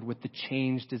accord with the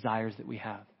changed desires that we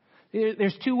have.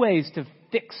 There's two ways to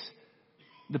fix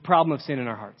the problem of sin in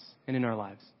our hearts and in our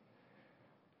lives.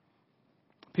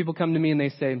 People come to me and they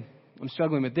say, I'm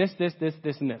struggling with this,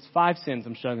 and this. 5 sins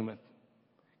I'm struggling with.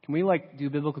 Can we do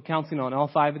biblical counseling on all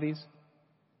 5 of these?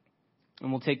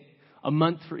 And we'll take a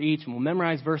month for each and we'll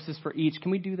memorize verses for each.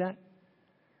 Can we do that?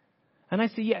 And I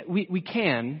say, yeah, we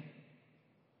can.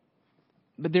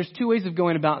 But there's 2 ways of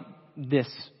going about this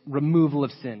removal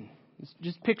of sin.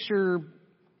 Just picture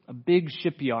a big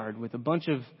shipyard with a bunch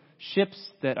of ships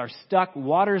that are stuck.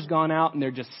 Water's gone out and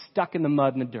they're just stuck in the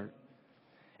mud and the dirt.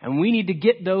 And we need to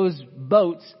get those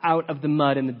boats out of the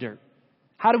mud and the dirt.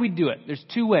 How do we do it? There's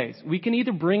 2 ways. We can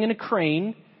either bring in a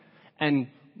crane and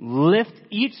lift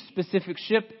each specific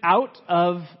ship out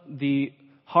of the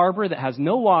harbor that has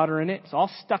no water in it. It's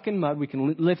all stuck in mud. We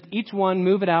can lift each one,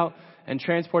 move it out, and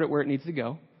transport it where it needs to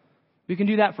go. We can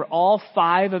do that for all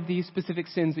 5 of these specific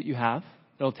sins that you have.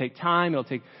 It'll take time. It'll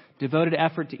take devoted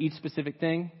effort to each specific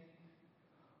thing.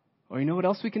 Or you know what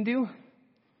else we can do?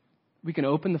 We can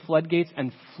open the floodgates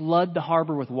and flood the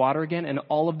harbor with water again, and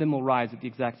all of them will rise at the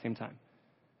exact same time.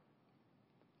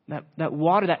 That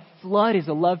water, that flood is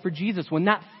a love for Jesus. When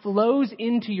that flows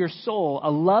into your soul, a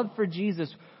love for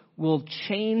Jesus will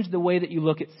change the way that you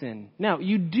look at sin. Now,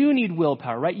 you do need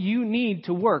willpower, right? You need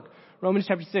to work. Romans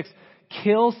chapter 6,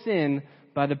 kill sin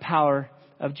by the power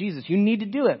of Jesus. You need to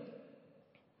do it.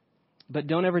 But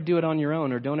don't ever do it on your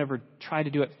own, or don't ever try to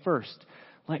do it first.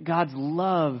 Let God's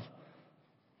love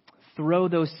throw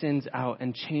those sins out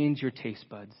and change your taste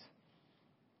buds.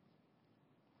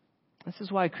 This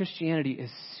is why Christianity is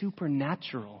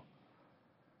supernatural.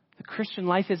 The Christian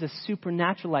life is a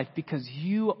supernatural life because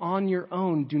you on your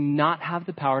own do not have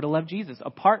the power to love Jesus.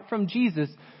 Apart from Jesus,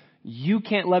 you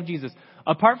can't love Jesus.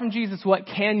 Apart from Jesus, what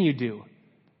can you do?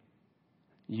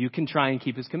 You can try and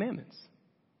keep his commandments.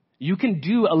 You can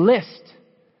do a list.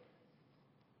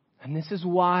 And this is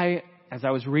why, as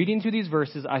I was reading through these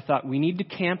verses, I thought we need to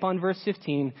camp on verse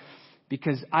 15,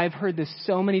 because I've heard this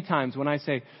so many times when I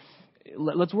say,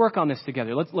 let's work on this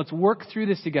together. Let's work through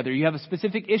this together. You have a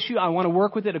specific issue. I want to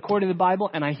work with it according to the Bible.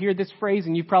 And I hear this phrase,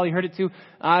 and you've probably heard it too.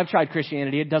 I've tried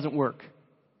Christianity. It doesn't work.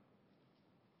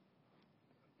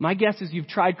 My guess is you've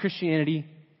tried Christianity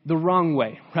the wrong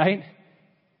way, right?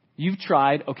 You've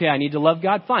tried, okay, I need to love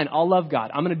God. Fine, I'll love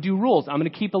God. I'm going to do rules. I'm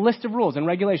going to keep a list of rules and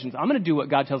regulations. I'm going to do what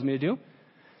God tells me to do.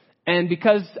 And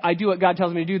because I do what God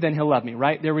tells me to do, then he'll love me,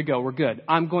 right? There we go. We're good.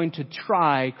 I'm going to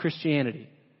try Christianity.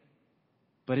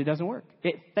 But it doesn't work.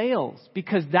 It fails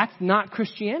because that's not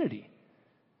Christianity.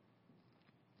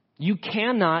 You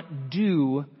cannot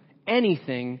do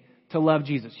anything to love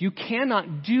Jesus. You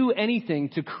cannot do anything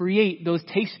to create those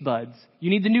taste buds. You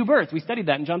need the new birth. We studied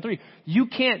that in John 3. You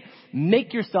can't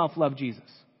make yourself love Jesus.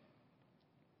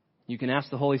 You can ask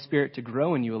the Holy Spirit to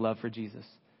grow in you a love for Jesus.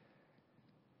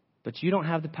 But you don't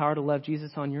have the power to love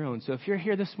Jesus on your own. So if you're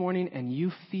here this morning and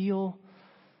you feel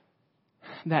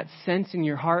that sense in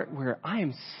your heart where I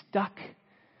am stuck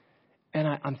and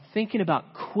I'm thinking about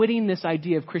quitting this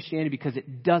idea of Christianity because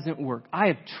it doesn't work. I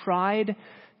have tried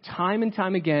time and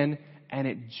time again and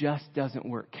it just doesn't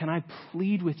work. Can I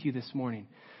plead with you this morning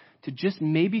to just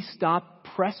maybe stop,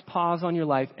 press pause on your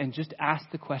life and just ask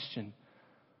the question,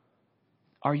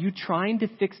 are you trying to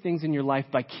fix things in your life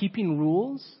by keeping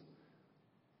rules?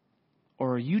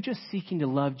 Or are you just seeking to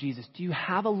love Jesus? Do you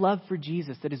have a love for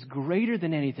Jesus that is greater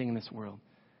than anything in this world?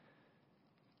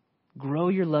 Grow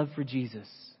your love for Jesus.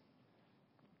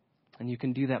 And you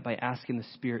can do that by asking the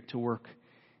Spirit to work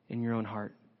in your own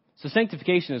heart. So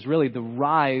sanctification is really the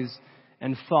rise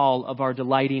and fall of our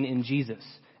delighting in Jesus.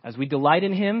 As we delight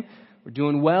in him, we're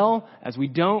doing well. As we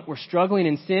don't, we're struggling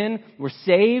in sin. We're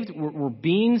saved. We're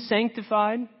being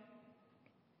sanctified.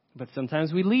 But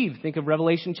sometimes we leave. Think of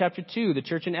Revelation chapter 2, the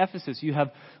church in Ephesus. You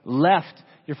have left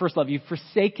your first love. You've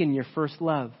forsaken your first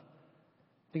love.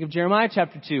 Think of Jeremiah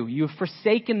chapter 2. You have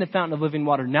forsaken the fountain of living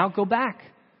water. Now go back.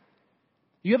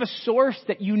 You have a source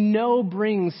that you know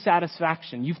brings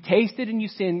satisfaction. You've tasted and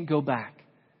you've sinned. Go back.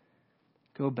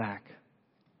 Go back.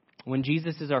 When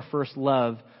Jesus is our first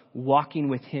love, walking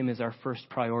with him is our first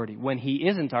priority. When he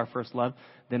isn't our first love,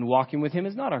 then walking with him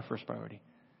is not our first priority.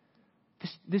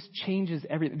 This changes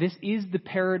everything. This is the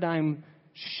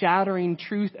paradigm-shattering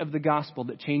truth of the gospel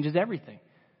that changes everything.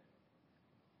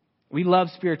 We love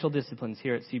spiritual disciplines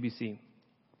here at CBC.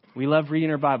 We love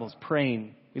reading our Bibles,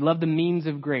 praying. We love the means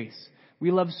of grace.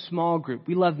 We love small group.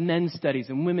 We love men's studies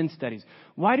and women's studies.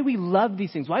 Why do we love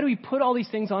these things? Why do we put all these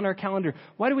things on our calendar?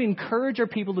 Why do we encourage our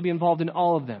people to be involved in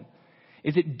all of them?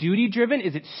 Is it duty driven?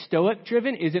 Is it stoic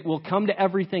driven? Is it we'll come to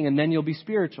everything and then you'll be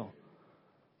spiritual?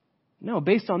 No,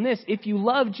 based on this, if you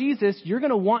love Jesus, you're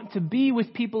going to want to be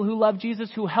with people who love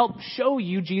Jesus, who help show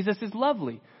you Jesus is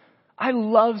lovely. I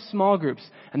love small groups.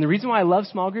 And the reason why I love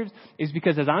small groups is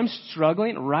because as I'm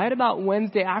struggling, right about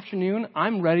Wednesday afternoon,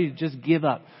 I'm ready to just give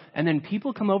up. And then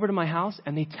people come over to my house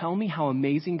and they tell me how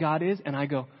amazing God is. And I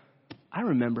go, I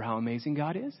remember how amazing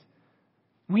God is.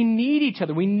 We need each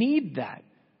other. We need that.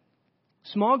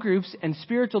 Small groups and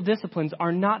spiritual disciplines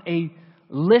are not a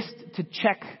list to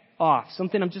check off.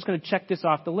 Something I'm just going to check this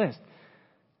off the list.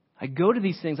 I go to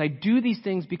these things. I do these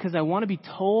things because I want to be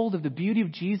told of the beauty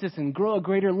of Jesus and grow a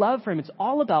greater love for him. It's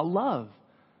all about love.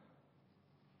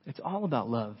 It's all about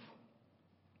love.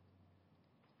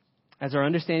 As our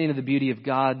understanding of the beauty of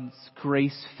God's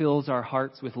grace fills our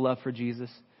hearts with love for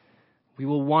Jesus, we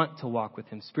will want to walk with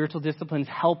him. Spiritual disciplines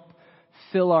help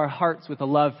fill our hearts with a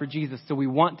love for Jesus, so we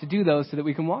want to do those so that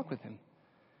we can walk with him.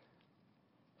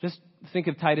 Just think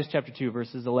of Titus chapter 2,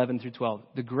 verses 11 through 12.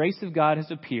 The grace of God has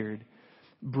appeared,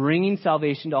 bringing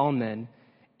salvation to all men,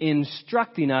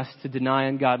 instructing us to deny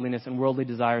ungodliness and worldly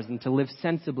desires and to live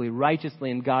sensibly, righteously,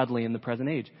 and godly in the present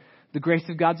age. The grace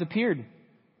of God's appeared,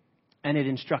 and it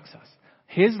instructs us.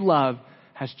 His love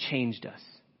has changed us.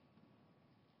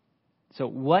 So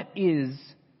what is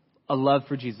a love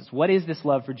for Jesus? What is this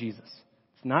love for Jesus?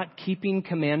 It's not keeping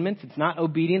commandments. It's not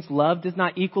obedience. Love does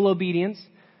not equal obedience.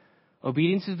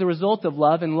 Obedience is the result of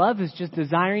love, and love is just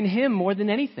desiring him more than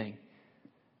anything.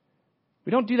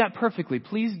 We don't do that perfectly.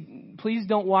 Please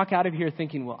don't walk out of here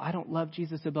thinking, well, I don't love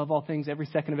Jesus above all things every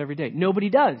second of every day. Nobody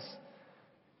does.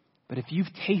 But if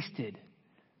you've tasted,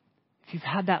 if you've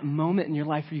had that moment in your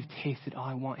life where you've tasted, oh,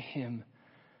 I want him.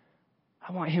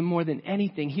 I want him more than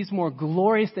anything. He's more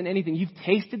glorious than anything. You've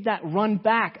tasted that. Run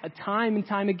back a time and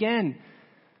time again.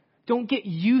 Don't get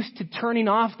used to turning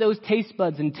off those taste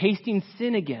buds and tasting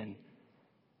sin again.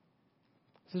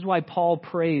 This is why Paul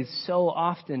prays so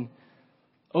often.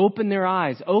 Open their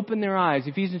eyes. Open their eyes.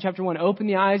 Ephesians chapter 1. Open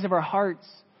the eyes of our hearts.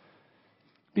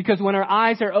 Because when our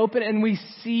eyes are open and we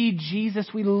see Jesus,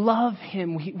 we love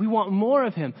him. We want more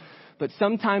of him. But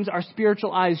sometimes our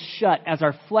spiritual eyes shut as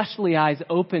our fleshly eyes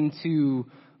open to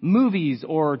movies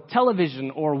or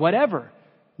television or whatever.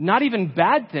 Not even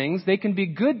bad things. They can be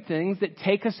good things that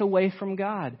take us away from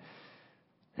God.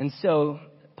 And so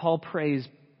Paul prays,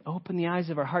 open the eyes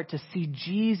of our heart to see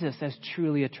Jesus as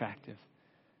truly attractive.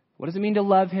 What does it mean to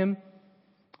love him?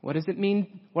 What does it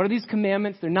mean? What are these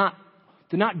commandments? They're not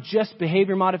just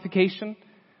behavior modification.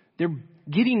 They're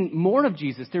getting more of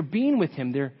Jesus. They're being with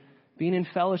him. They're being in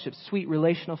fellowship, sweet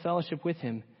relational fellowship with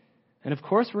him. And of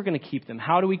course we're going to keep them.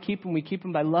 How do we keep them? We keep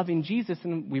them by loving Jesus,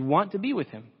 and we want to be with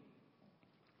him.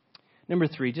 Number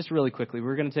 3, just really quickly,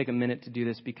 we're going to take a minute to do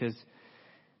this because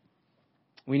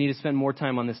we need to spend more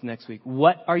time on this next week.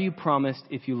 What are you promised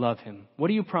if you love him? What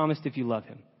are you promised if you love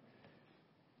him?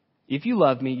 If you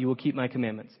love me, you will keep my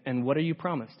commandments. And what are you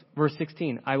promised? Verse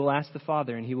 16, I will ask the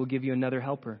Father, and he will give you another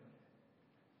helper.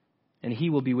 And he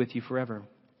will be with you forever.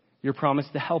 You're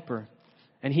promised the helper.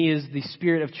 And he is the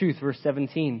Spirit of truth. Verse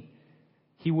 17,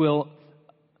 he will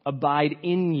abide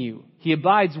in you. He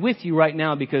abides with you right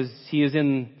now because he is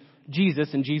in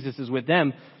Jesus and Jesus is with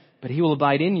them. But he will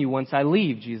abide in you once I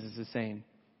leave, Jesus is saying.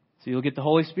 So you'll get the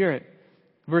Holy Spirit.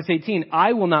 Verse 18,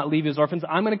 I will not leave you as orphans.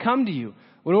 I'm going to come to you.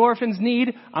 What orphans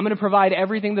need, I'm going to provide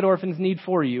everything that orphans need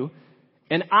for you.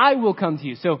 And I will come to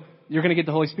you. So you're going to get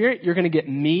the Holy Spirit. You're going to get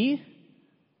me.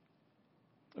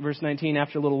 Verse 19,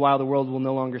 after a little while, the world will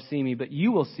no longer see me, but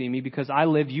you will see me because I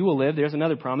live, you will live. There's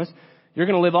another promise. You're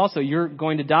going to live also. You're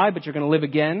going to die, but you're going to live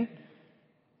again.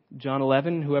 John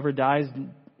 11, whoever dies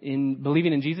in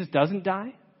believing in Jesus doesn't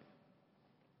die.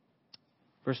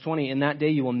 Verse 20, in that day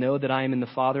you will know that I am in the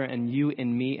Father and you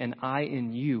in me and I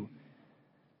in you.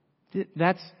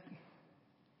 That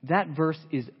verse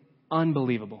is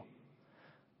unbelievable.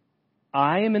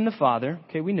 I am in the Father.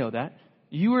 Okay, we know that.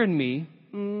 You are in me.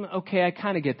 Okay, I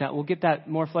kind of get that. We'll get that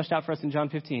more fleshed out for us in John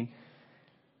 15.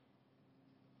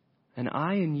 And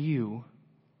I in you.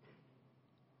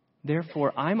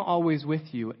 Therefore, I'm always with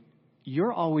you.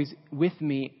 You're always with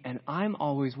me, and I'm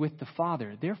always with the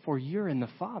Father. Therefore, you're in the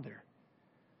Father.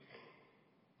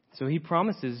 So he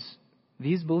promises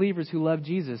these believers who love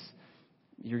Jesus,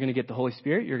 you're going to get the Holy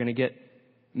Spirit. You're going to get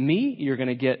me. You're going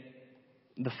to get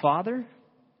the Father.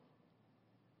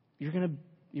 You're going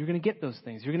to get those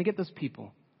things. You're going to get those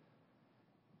people.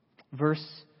 Verse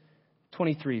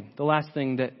 23, the last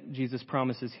thing that Jesus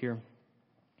promises here.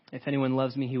 If anyone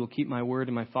loves me, he will keep my word,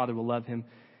 and my Father will love him,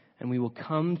 and we will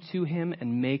come to him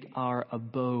and make our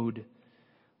abode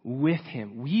with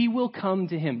him. We will come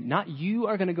to him. Not you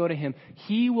are going to go to him.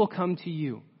 He will come to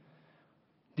you.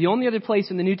 The only other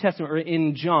place in the New Testament, or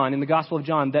in John, in the Gospel of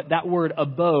John, that word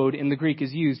abode in the Greek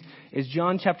is used is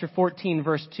John chapter 14,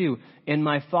 verse 2. In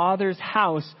my Father's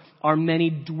house are many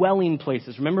dwelling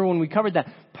places. Remember when we covered that?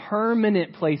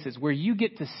 Permanent places where you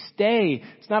get to stay.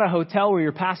 It's not a hotel where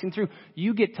you're passing through.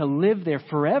 You get to live there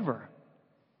forever.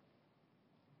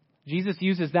 Jesus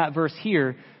uses that verse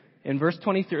here in verse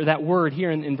 23, or that word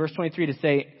here in verse 23 to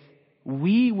say,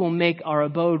 we will make our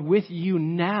abode with you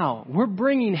now. We're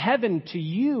bringing heaven to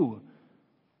you.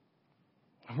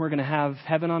 We're going to have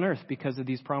heaven on earth because of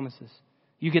these promises.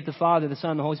 You get the Father, the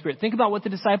Son, the Holy Spirit. Think about what the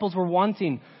disciples were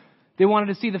wanting. They wanted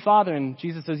to see the Father, and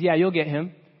Jesus says, yeah, you'll get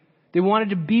him. They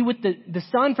wanted to be with the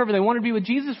Son forever. They wanted to be with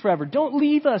Jesus forever. Don't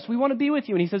leave us. We want to be with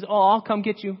you. And he says, oh, I'll come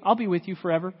get you. I'll be with you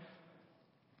forever.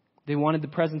 They wanted the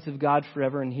presence of God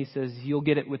forever, and he says, you'll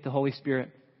get it with the Holy Spirit.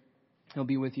 He'll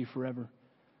be with you forever.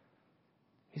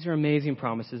 These are amazing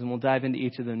promises, and we'll dive into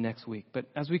each of them next week. But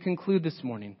as we conclude this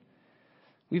morning,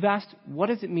 we've asked, what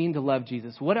does it mean to love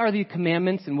Jesus? What are the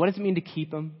commandments, and what does it mean to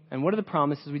keep them? And what are the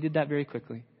promises? We did that very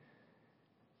quickly.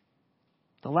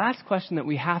 The last question that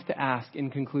we have to ask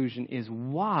in conclusion is,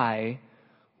 why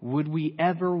would we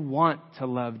ever want to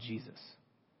love Jesus?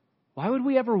 Why would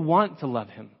we ever want to love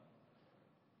him?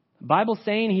 The Bible's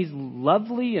saying he's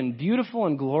lovely and beautiful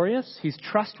and glorious. He's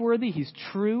trustworthy. He's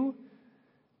true.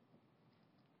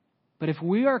 But if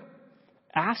we are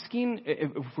asking,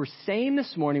 if we're saying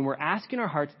this morning, we're asking our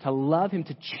hearts to love him,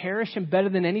 to cherish him better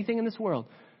than anything in this world,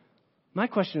 my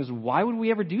question is, why would we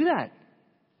ever do that?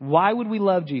 Why would we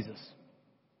love Jesus?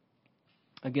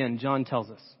 Again, John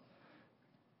tells us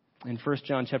in 1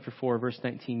 John chapter 4, verse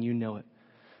 19, you know it.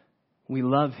 We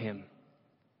love him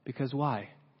because why?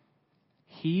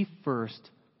 He first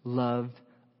loved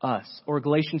us. Or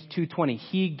Galatians 2:20,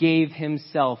 he gave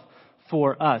himself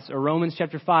for us. Or Romans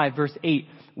chapter 5, verse 8,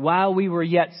 while we were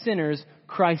yet sinners,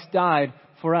 Christ died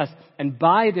for us. And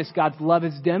by this, God's love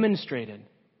is demonstrated.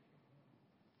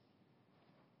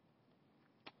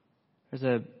 There's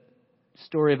a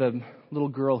story of a little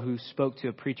girl who spoke to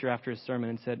a preacher after his sermon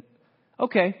and said,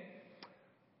 okay,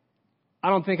 I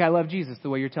don't think I love Jesus the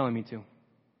way you're telling me to.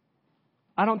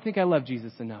 I don't think I love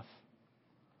Jesus enough.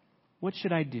 What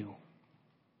should I do?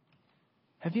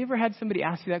 Have you ever had somebody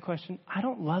ask you that question? I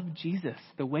don't love Jesus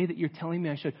the way that you're telling me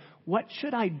I should. What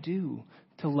should I do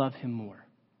to love him more?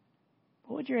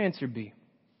 What would your answer be?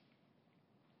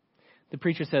 The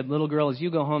preacher said, little girl, as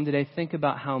you go home today, think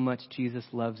about how much Jesus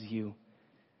loves you.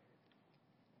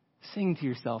 Sing to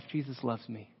yourself, Jesus loves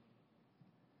me.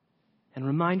 And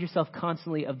remind yourself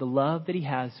constantly of the love that he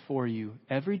has for you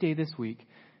every day this week,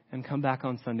 and come back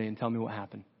on Sunday and tell me what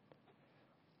happened.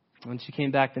 When she came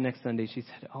back the next Sunday, she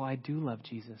said, oh, I do love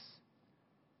Jesus.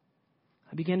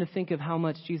 I began to think of how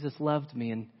much Jesus loved me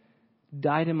and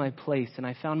died in my place, and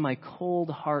I found my cold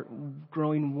heart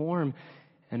growing warm,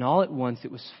 and all at once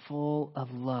it was full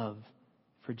of love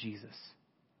for Jesus.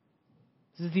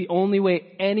 This is the only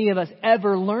way any of us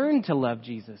ever learn to love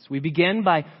Jesus. We begin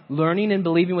by learning and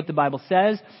believing what the Bible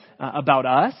says about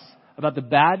us, about the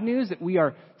bad news, that we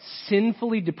are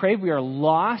sinfully depraved, we are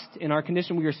lost in our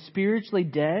condition, we are spiritually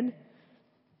dead.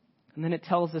 And then it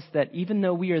tells us that even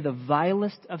though we are the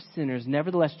vilest of sinners,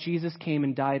 nevertheless Jesus came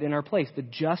and died in our place, the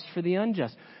just for the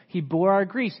unjust. He bore our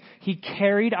griefs. He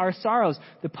carried our sorrows.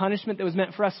 The punishment that was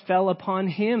meant for us fell upon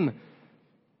him.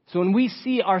 So when we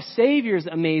see our Savior's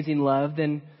amazing love,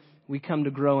 then we come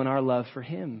to grow in our love for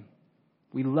him.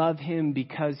 We love him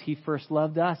because he first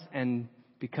loved us, and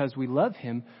because we love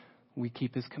him, we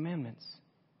keep his commandments.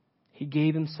 He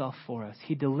gave himself for us.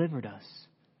 He delivered us.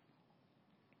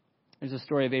 There's a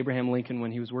story of Abraham Lincoln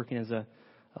when he was working as a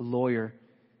lawyer.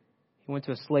 He went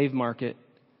to a slave market.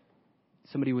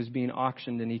 Somebody was being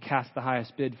auctioned, and he cast the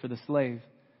highest bid for the slave.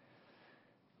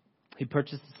 He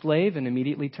purchased the slave and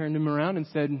immediately turned him around and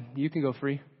said, you can go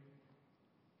free.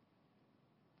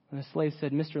 And the slave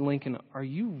said, Mr. Lincoln, are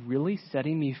you really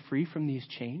setting me free from these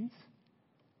chains?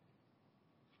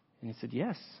 And he said,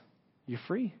 yes, you're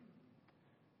free.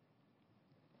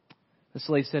 The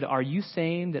slave said, are you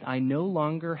saying that I no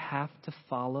longer have to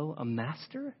follow a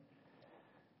master?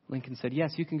 Lincoln said,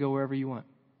 yes, you can go wherever you want.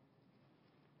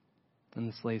 And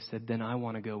the slave said, then I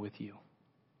want to go with you.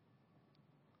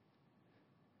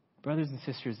 Brothers and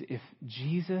sisters, if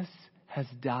Jesus has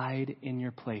died in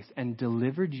your place and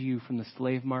delivered you from the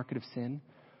slave market of sin,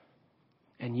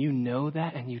 and you know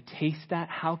that and you taste that,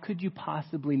 how could you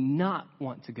possibly not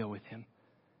want to go with him?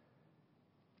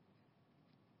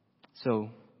 So,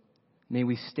 May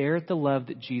we stare at the love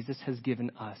that Jesus has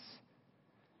given us.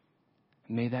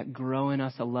 May that grow in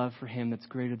us a love for him that's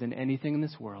greater than anything in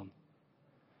this world.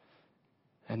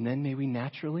 And then may we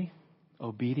naturally,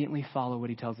 obediently follow what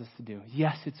he tells us to do.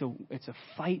 Yes, it's a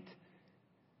fight.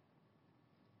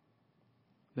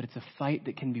 But it's a fight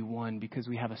that can be won because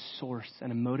we have a source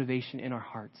and a motivation in our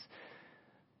hearts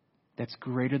that's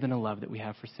greater than a love that we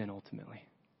have for sin ultimately.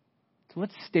 So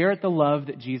let's stare at the love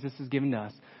that Jesus has given to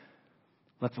us.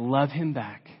 Let's love him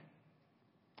back.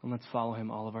 And let's follow him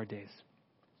all of our days.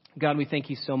 God, we thank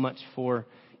you so much for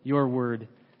your word.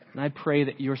 And I pray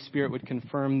that your Spirit would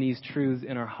confirm these truths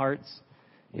in our hearts.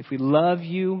 If we love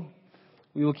you,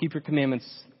 we will keep your commandments.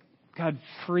 God,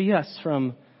 free us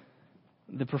from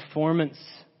the performance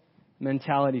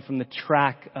mentality, from the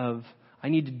track of, I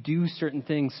need to do certain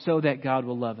things so that God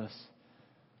will love us.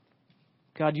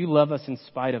 God, you love us in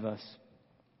spite of us.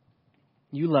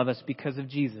 You love us because of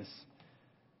Jesus.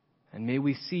 And may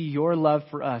we see your love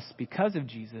for us because of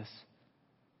Jesus.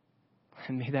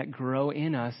 And may that grow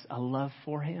in us a love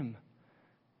for him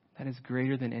that is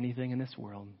greater than anything in this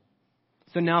world.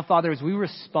 So now, Father, as we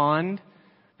respond,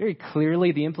 very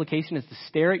clearly the implication is to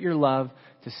stare at your love,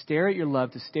 to stare at your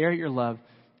love, to stare at your love,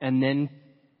 and then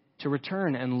to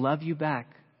return and love you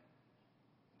back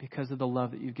because of the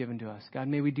love that you've given to us. God,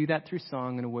 may we do that through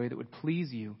song in a way that would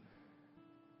please you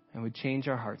and would change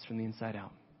our hearts from the inside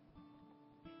out.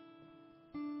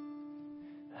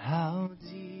 How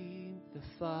deep the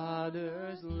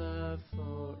Father's love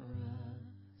for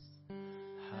us,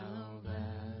 how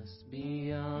vast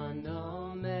beyond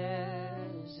all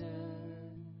measure,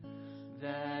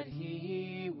 that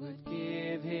he would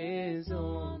give his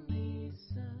only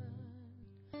Son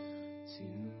to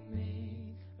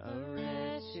make a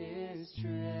wretch's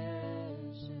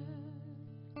treasure.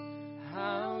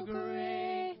 How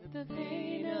great the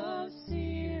pain of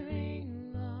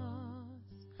searing loss,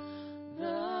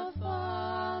 the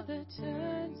Father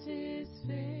turns his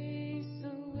face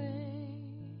away,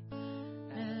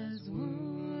 as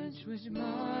wounds which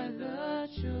mar the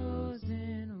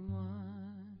chosen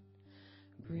one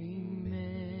bring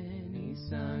many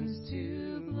sons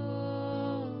to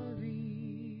glory.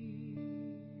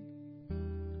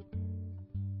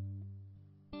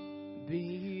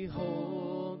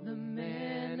 Behold the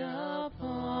man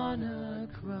upon a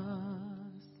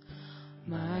cross,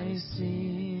 my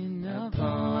sin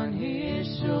upon his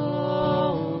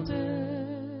shoulders.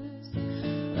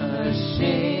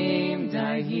 Ashamed,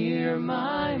 I hear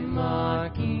my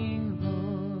mocking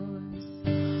voice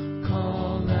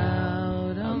call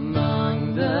out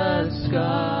among the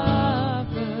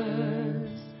scoffers.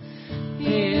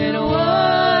 It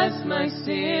was my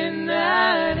sin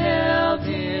that held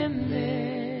him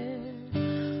there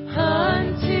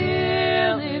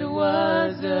until it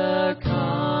was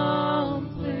accomplished.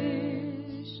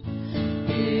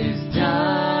 His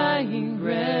dying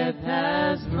breath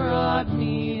has brought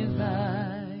me life.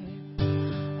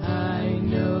 I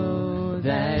know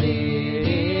that it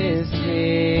is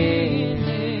finished.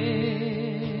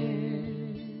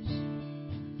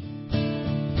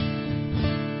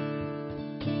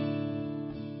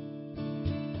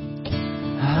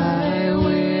 I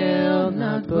will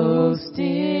not boast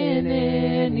in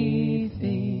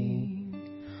anything,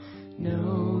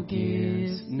 no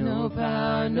gifts, no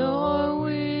power, nor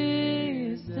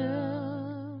wisdom,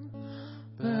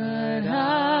 but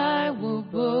I will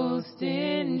boast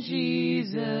in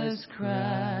Jesus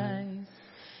Christ,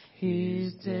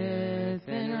 his death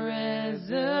and resurrection.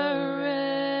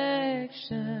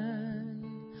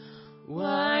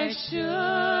 Why should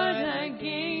I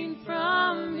gain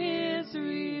from his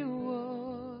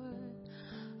reward?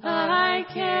 I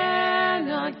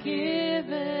cannot give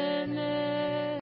an